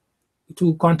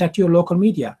to contact your local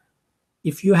media.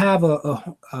 If you have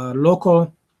a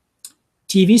local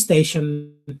TV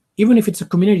station, even if it's a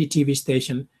community TV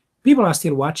station, people are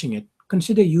still watching it.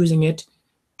 Consider using it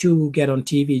to get on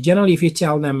TV. Generally, if you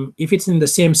tell them, if it's in the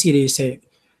same city, say,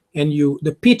 and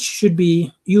the pitch should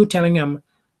be you telling them,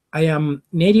 I am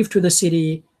native to the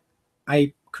city,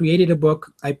 I created a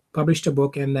book, I published a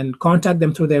book, and then contact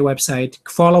them through their website,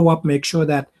 follow up, make sure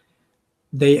that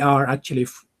they are actually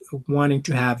wanting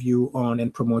to have you on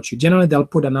and promote you. Generally, they'll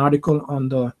put an article on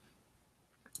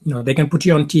they can put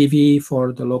you on TV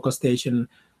for the local station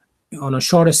on a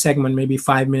shorter segment, maybe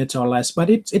 5 minutes or less, but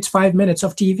it's 5 minutes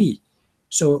of TV.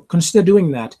 So consider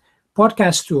doing that.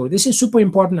 Podcast tour. This is super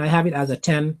important. I have it as a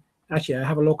 10. Actually, I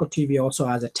have a local TV also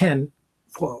as a 10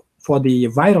 for the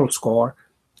viral score.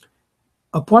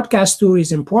 A podcast tour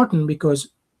is important because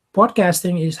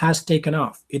podcasting has taken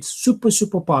off. It's super,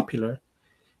 super popular.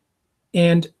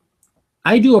 And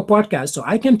I do a podcast, so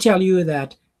I can tell you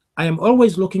that I am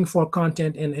always looking for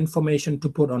content and information to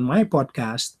put on my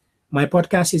podcast. My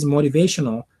podcast is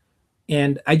motivational,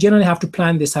 and I generally have to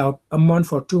plan this out a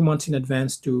month or 2 months in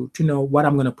advance to know what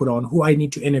I'm going to put on, who I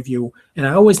need to interview. And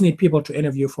I always need people to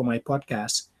interview for my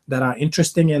podcast that are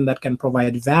interesting and that can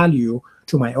provide value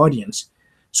to my audience.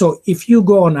 So if you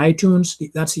go on iTunes,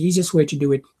 that's the easiest way to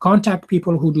do it. Contact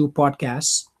people who do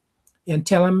podcasts and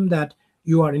tell them that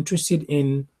you are interested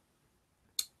in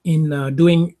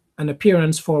doing an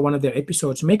appearance for one of their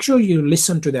episodes. Make sure you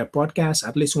listen to their podcasts,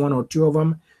 at least 1 or 2 of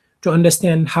them, to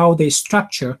understand how they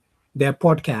structure their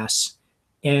podcasts,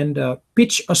 and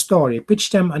pitch a story, pitch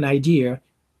them an idea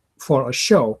for a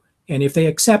show. And if they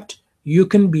accept, you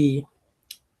can be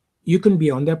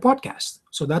on their podcast.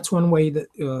 So that's one way that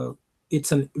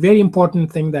it's a very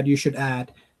important thing that you should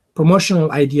add,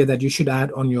 promotional idea that you should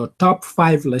add on your top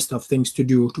 5 list of things to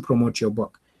do to promote your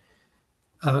book.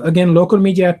 Again, local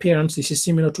media appearance. This is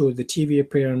similar to the TV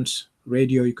appearance.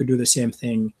 Radio, you could do the same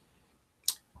thing.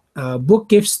 Book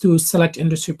gifts to select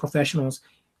industry professionals.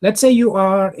 Let's say you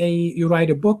write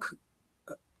a book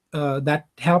that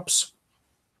talks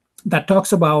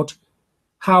about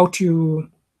how to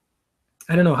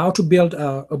build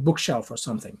a bookshelf or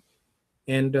something,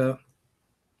 and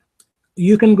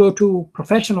you can go to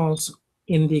professionals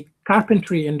in the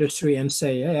carpentry industry and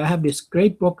say, hey, I have this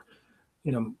great book,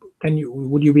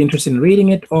 would you be interested in reading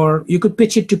it? Or you could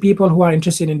pitch it to people who are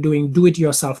interested in doing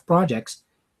do-it-yourself projects,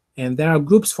 and there are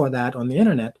groups for that on the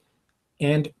internet,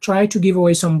 and try to give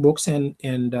away some books, and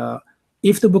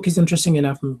if the book is interesting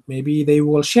enough, maybe they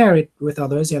will share it with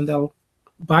others and they'll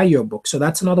buy your book. So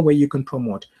that's another way you can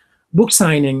promote. Book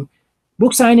signing.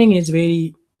 Book signing is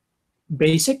very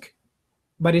basic,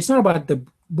 but it's not about the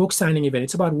book signing event.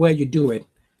 It's about where you do it.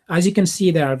 As you can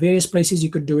see, there are various places you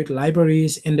could do it: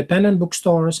 libraries, independent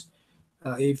bookstores.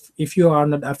 If you are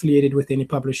not affiliated with any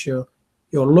publisher,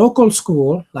 your local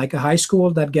school, like a high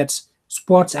school that gets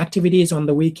sports activities on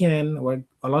the weekend, where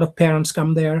a lot of parents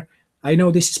come there. I know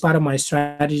this is part of my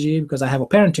strategy because I have a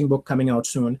parenting book coming out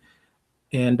soon.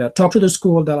 And talk to the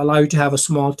school. They'll allow you to have a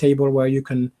small table where you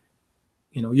can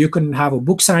have a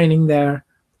book signing there.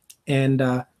 And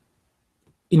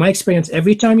in my experience,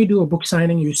 every time you do a book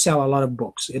signing, you sell a lot of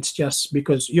books. It's just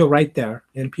because you're right there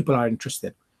and people are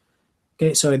interested.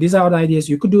 Okay, so these are the ideas.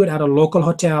 You could do it at a local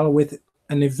hotel with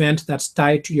an event that's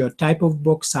tied to your type of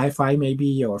book, sci-fi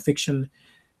maybe, or fiction.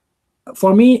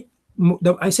 For me,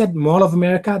 I said Mall of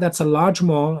America. That's a large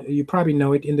mall. You probably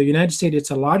know it. In the United States, it's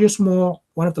the largest mall,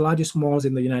 one of the largest malls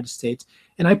in the United States.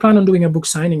 And I plan on doing a book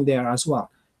signing there as well.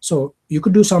 So you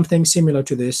could do something similar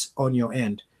to this on your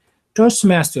end.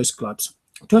 Toastmasters clubs.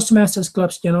 Toastmasters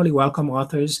clubs generally welcome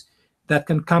authors that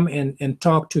can come and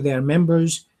talk to their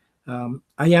members.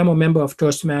 I am a member of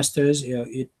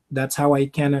Toastmasters. That's how I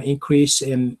can increase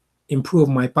and improve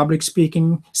my public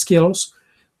speaking skills.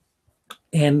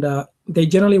 And they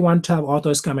generally want to have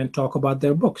authors come and talk about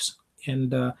their books.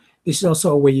 And this is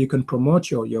also a way you can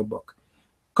promote your book.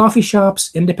 Coffee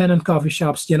shops, independent coffee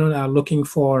shops, generally are looking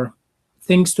for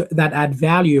things that add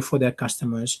value for their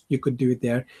customers. You could do it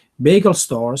there. Bagel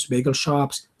stores, bagel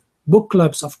shops, book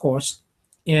clubs, of course,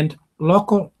 and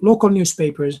local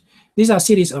newspapers. These are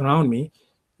cities around me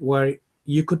where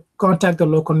you could contact the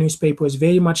local newspapers,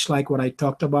 very much like what I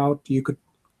talked about. You could,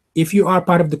 if you are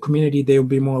part of the community, they will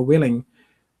be more willing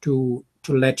to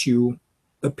let you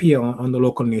appear on the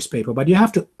local newspaper. But you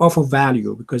have to offer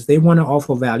value because they want to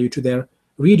offer value to their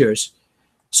readers.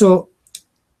 So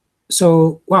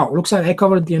wow, looks like I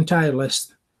covered the entire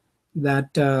list.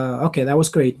 Okay, that was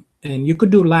great. And you could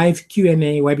do live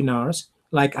Q&A webinars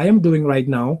like I am doing right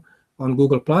now on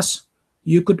Google Plus.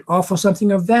 You could offer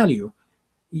something of value.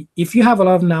 If you have a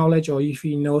lot of knowledge, or if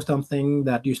you know something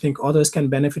that you think others can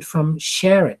benefit from,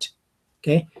 share it.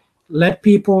 Okay, let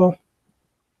people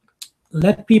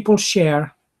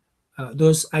share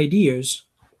those ideas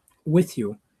with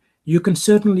you. You can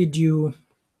certainly do.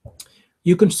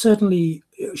 You can certainly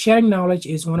sharing knowledge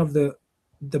is one of the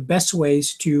best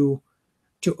ways to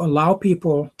allow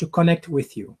people to connect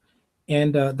with you.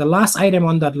 And the last item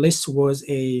on that list was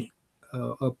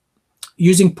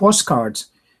using postcards.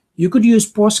 You could use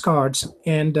postcards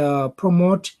and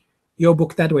promote your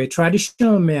book that way.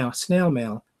 Traditional mail, snail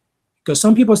mail, because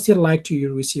some people still like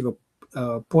to receive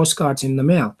postcards in the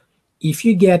mail. If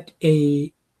you get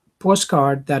a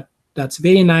postcard that's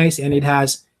very nice and it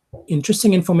has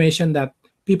interesting information that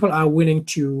people are willing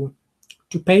to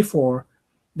pay for,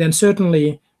 then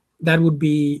certainly that would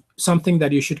be something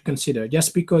that you should consider.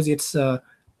 Just because it's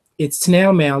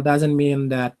snail mail doesn't mean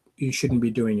that you shouldn't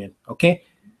be doing it. Okay.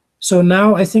 So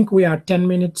now I think we are 10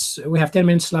 minutes. We have 10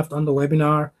 minutes left on the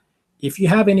webinar. If you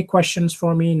have any questions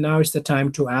for me, now is the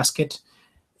time to ask it.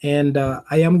 And I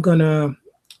am gonna.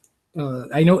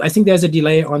 I think there's a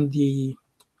delay on the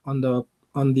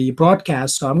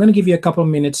broadcast, so I'm gonna give you a couple of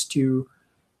minutes to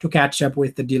catch up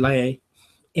with the delay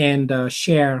and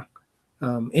share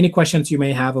any questions you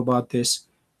may have about this.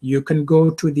 You can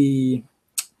go to the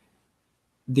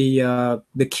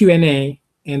Q&A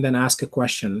and then ask a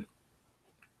question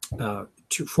that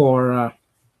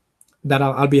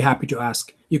I'll be happy to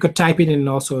ask. You could type it in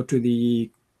also to the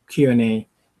Q&A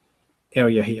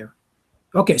area here.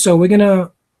 Okay, so we're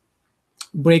gonna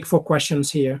break for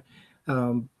questions here.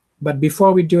 But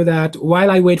before we do that, while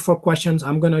I wait for questions,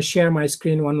 I'm gonna share my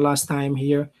screen one last time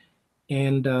here,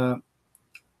 and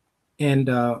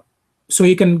so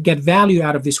you can get value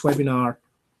out of this webinar.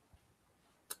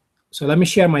 So let me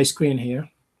share my screen here.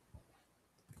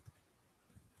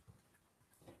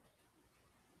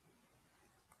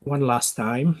 One last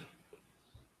time.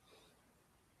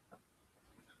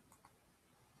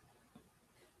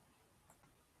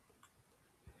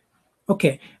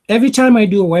 Okay, every time I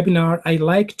do a webinar, I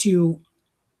like to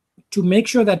make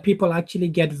sure that people actually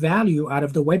get value out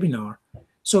of the webinar.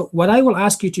 So what I will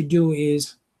ask you to do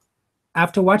is,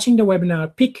 after watching the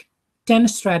webinar, pick 10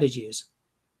 strategies.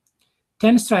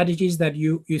 10 strategies that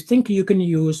you think you can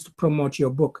use to promote your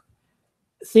book.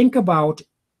 Think about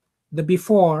the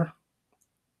before,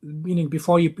 meaning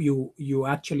before you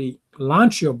actually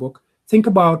launch your book. Think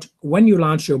about when you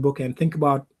launch your book, and think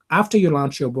about after you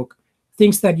launch your book,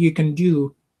 things that you can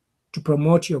do to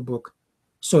promote your book.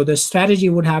 So the strategy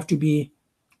would have to be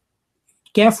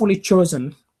carefully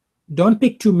chosen. Don't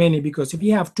pick too many, because if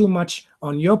you have too much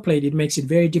on your plate, it makes it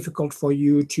very difficult for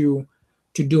you to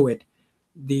do it.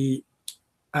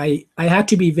 I had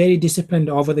to be very disciplined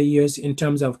over the years in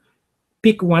terms of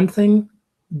pick one thing,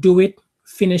 do it,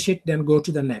 finish it, then go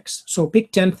to the next. So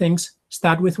pick 10 things,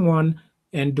 start with one,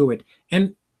 and do it.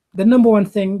 And the number one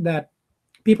thing that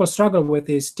people struggle with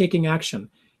is taking action.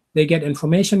 They get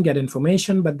information,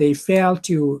 but they fail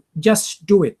to just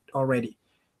do it already.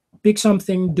 Pick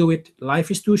something, do it. Life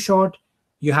is too short.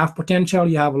 You have potential.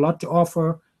 You have a lot to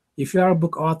offer. If you are a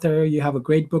book author, you have a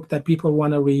great book that people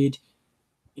want to read.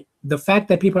 The fact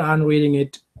that people aren't reading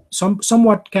it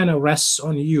somewhat kind of rests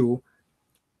on you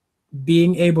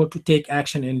being able to take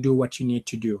action and do what you need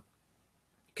to do.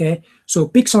 Okay, so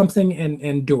pick something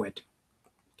and do it.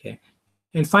 Okay,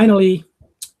 and finally,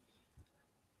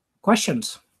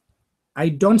 questions. I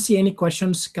don't see any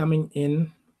questions coming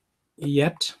in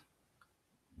yet.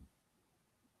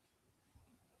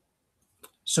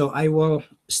 So I will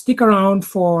stick around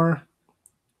for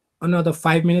another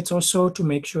 5 minutes or so to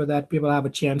make sure that people have a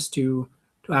chance to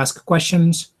ask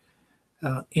questions.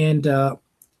 And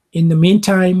in the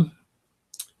meantime,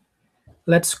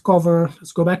 let's go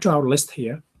back to our list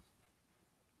here.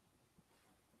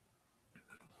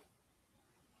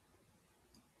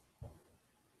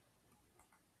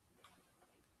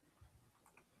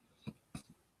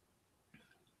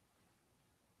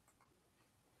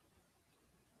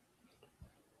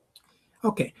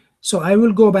 Okay, so I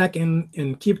will go back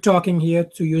and keep talking here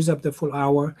to use up the full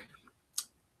hour.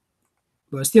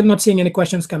 We're still not seeing any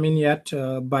questions come in yet,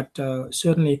 but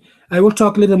certainly I will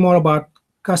talk a little more about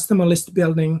customer list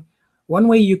building. One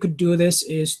way you could do this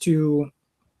is to,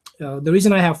 the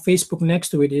reason I have Facebook next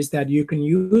to it is that you can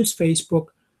use Facebook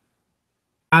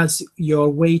as your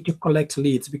way to collect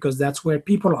leads, because that's where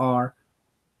people are.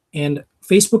 And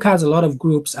Facebook has a lot of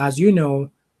groups, as you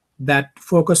know, that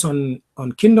focus on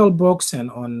Kindle books and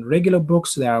on regular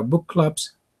books. There are book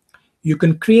clubs. You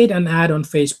can create an ad on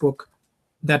Facebook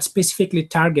that specifically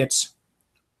targets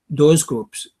those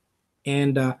groups.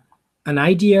 And a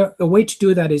way to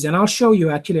do that is, and I'll show you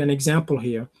actually an example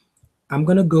here. I'm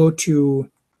going to go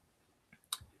to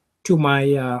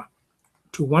my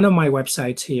to one of my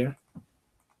websites here.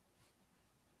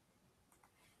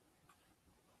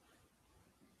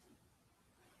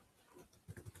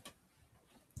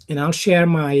 And I'll share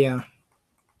my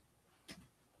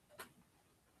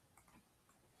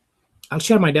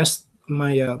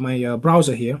my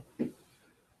browser here.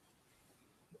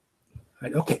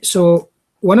 Right, okay, so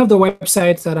one of the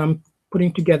websites that I'm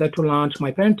putting together to launch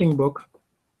my parenting book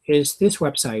is this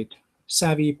website,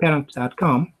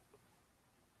 savvyparent.com.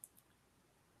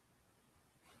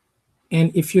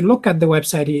 And if you look at the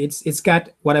website here, it's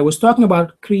got what I was talking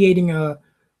about, creating a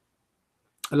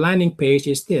landing page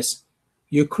is this.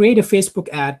 You create a Facebook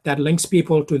ad that links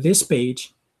people to this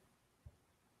page.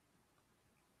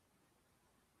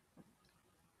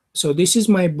 So this is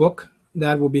my book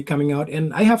that will be coming out.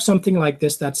 And I have something like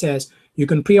this that says, you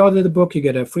can pre-order the book, you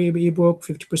get a free ebook,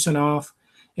 50% off.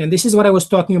 And this is what I was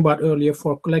talking about earlier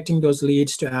for collecting those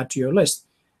leads to add to your list.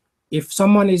 If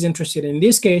someone is interested, in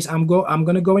this case, I'm going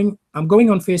on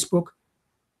Facebook,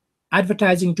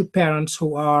 advertising to parents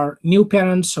who are new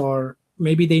parents, or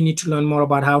maybe they need to learn more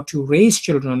about how to raise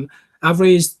children. I've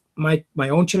raised my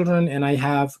own children, and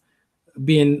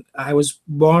I was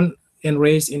born and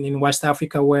raised in West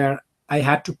Africa, where I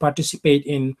had to participate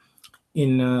in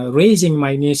raising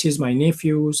my nieces, my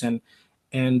nephews,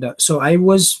 and so I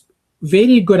was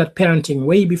very good at parenting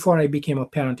way before I became a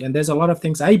parent. And there's a lot of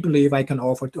things I believe I can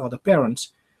offer to other parents.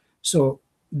 So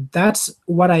that's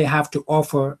what I have to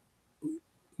offer.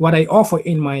 What I offer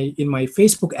in my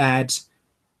Facebook ads,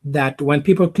 that when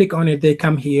people click on it, they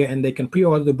come here and they can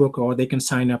pre-order the book, or they can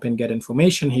sign up and get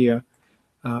information here.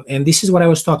 And this is what I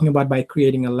was talking about by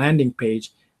creating a landing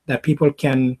page that people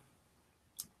can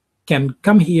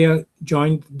come here,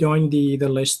 join the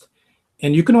list.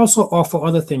 And you can also offer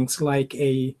other things like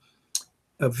a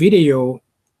video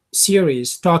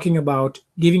series talking about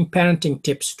giving parenting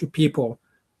tips to people.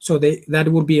 So that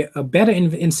would be a better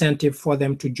incentive for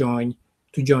them to join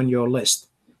your list.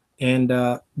 And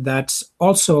that's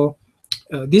also,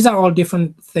 these are all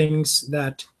different things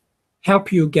that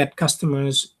help you get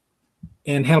customers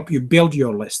and help you build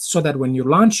your list, so that when you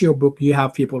launch your book, you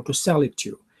have people to sell it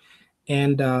to.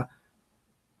 And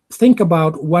think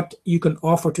about what you can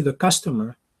offer to the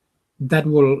customer that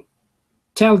will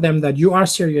tell them that you are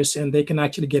serious and they can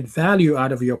actually get value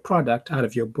out of your product, out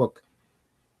of your book.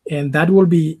 And that will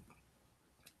be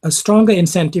a stronger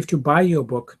incentive to buy your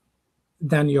book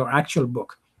than your actual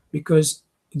book. Because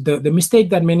the mistake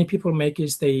that many people make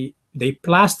is they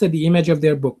plaster the image of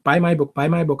their book. Buy my book, buy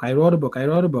my book. I wrote a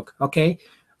book. Okay?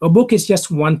 A book is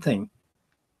just one thing.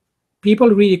 People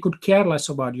really could care less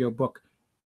about your book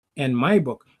and my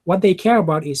book. What they care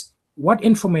about is what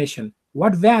information,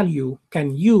 what value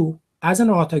can you as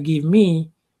an author give me,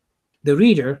 the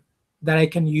reader, that I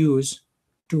can use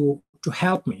to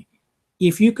help me.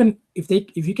 If you can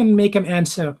make them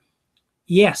answer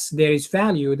yes, there is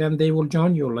value, then they will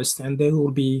join your list and they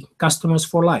will be customers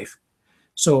for life.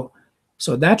 So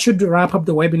that should wrap up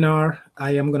the webinar.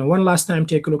 I am going to one last time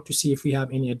take a look to see if we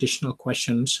have any additional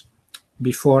questions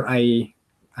before I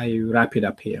wrap it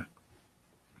up here.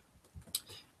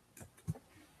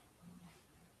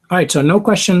 All right, so no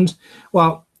questions.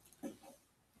 Well,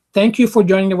 thank you for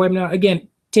joining the webinar. Again,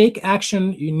 take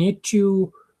action. You need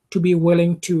to be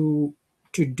willing to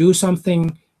do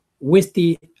something with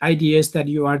the ideas that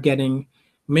you are getting.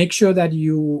 Make sure that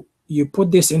you put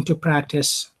this into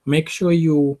practice. Make sure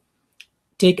you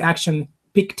take action.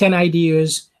 Pick 10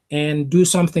 ideas and do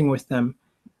something with them.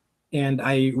 And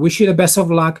I wish you the best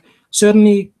of luck.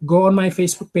 Certainly go on my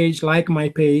Facebook page, like my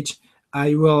page.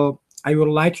 I will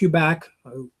like you back,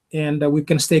 and we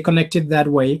can stay connected that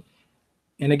way.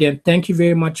 And again, thank you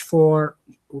very much for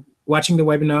watching the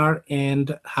webinar,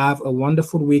 and have a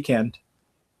wonderful weekend.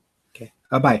 Okay,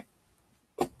 bye-bye.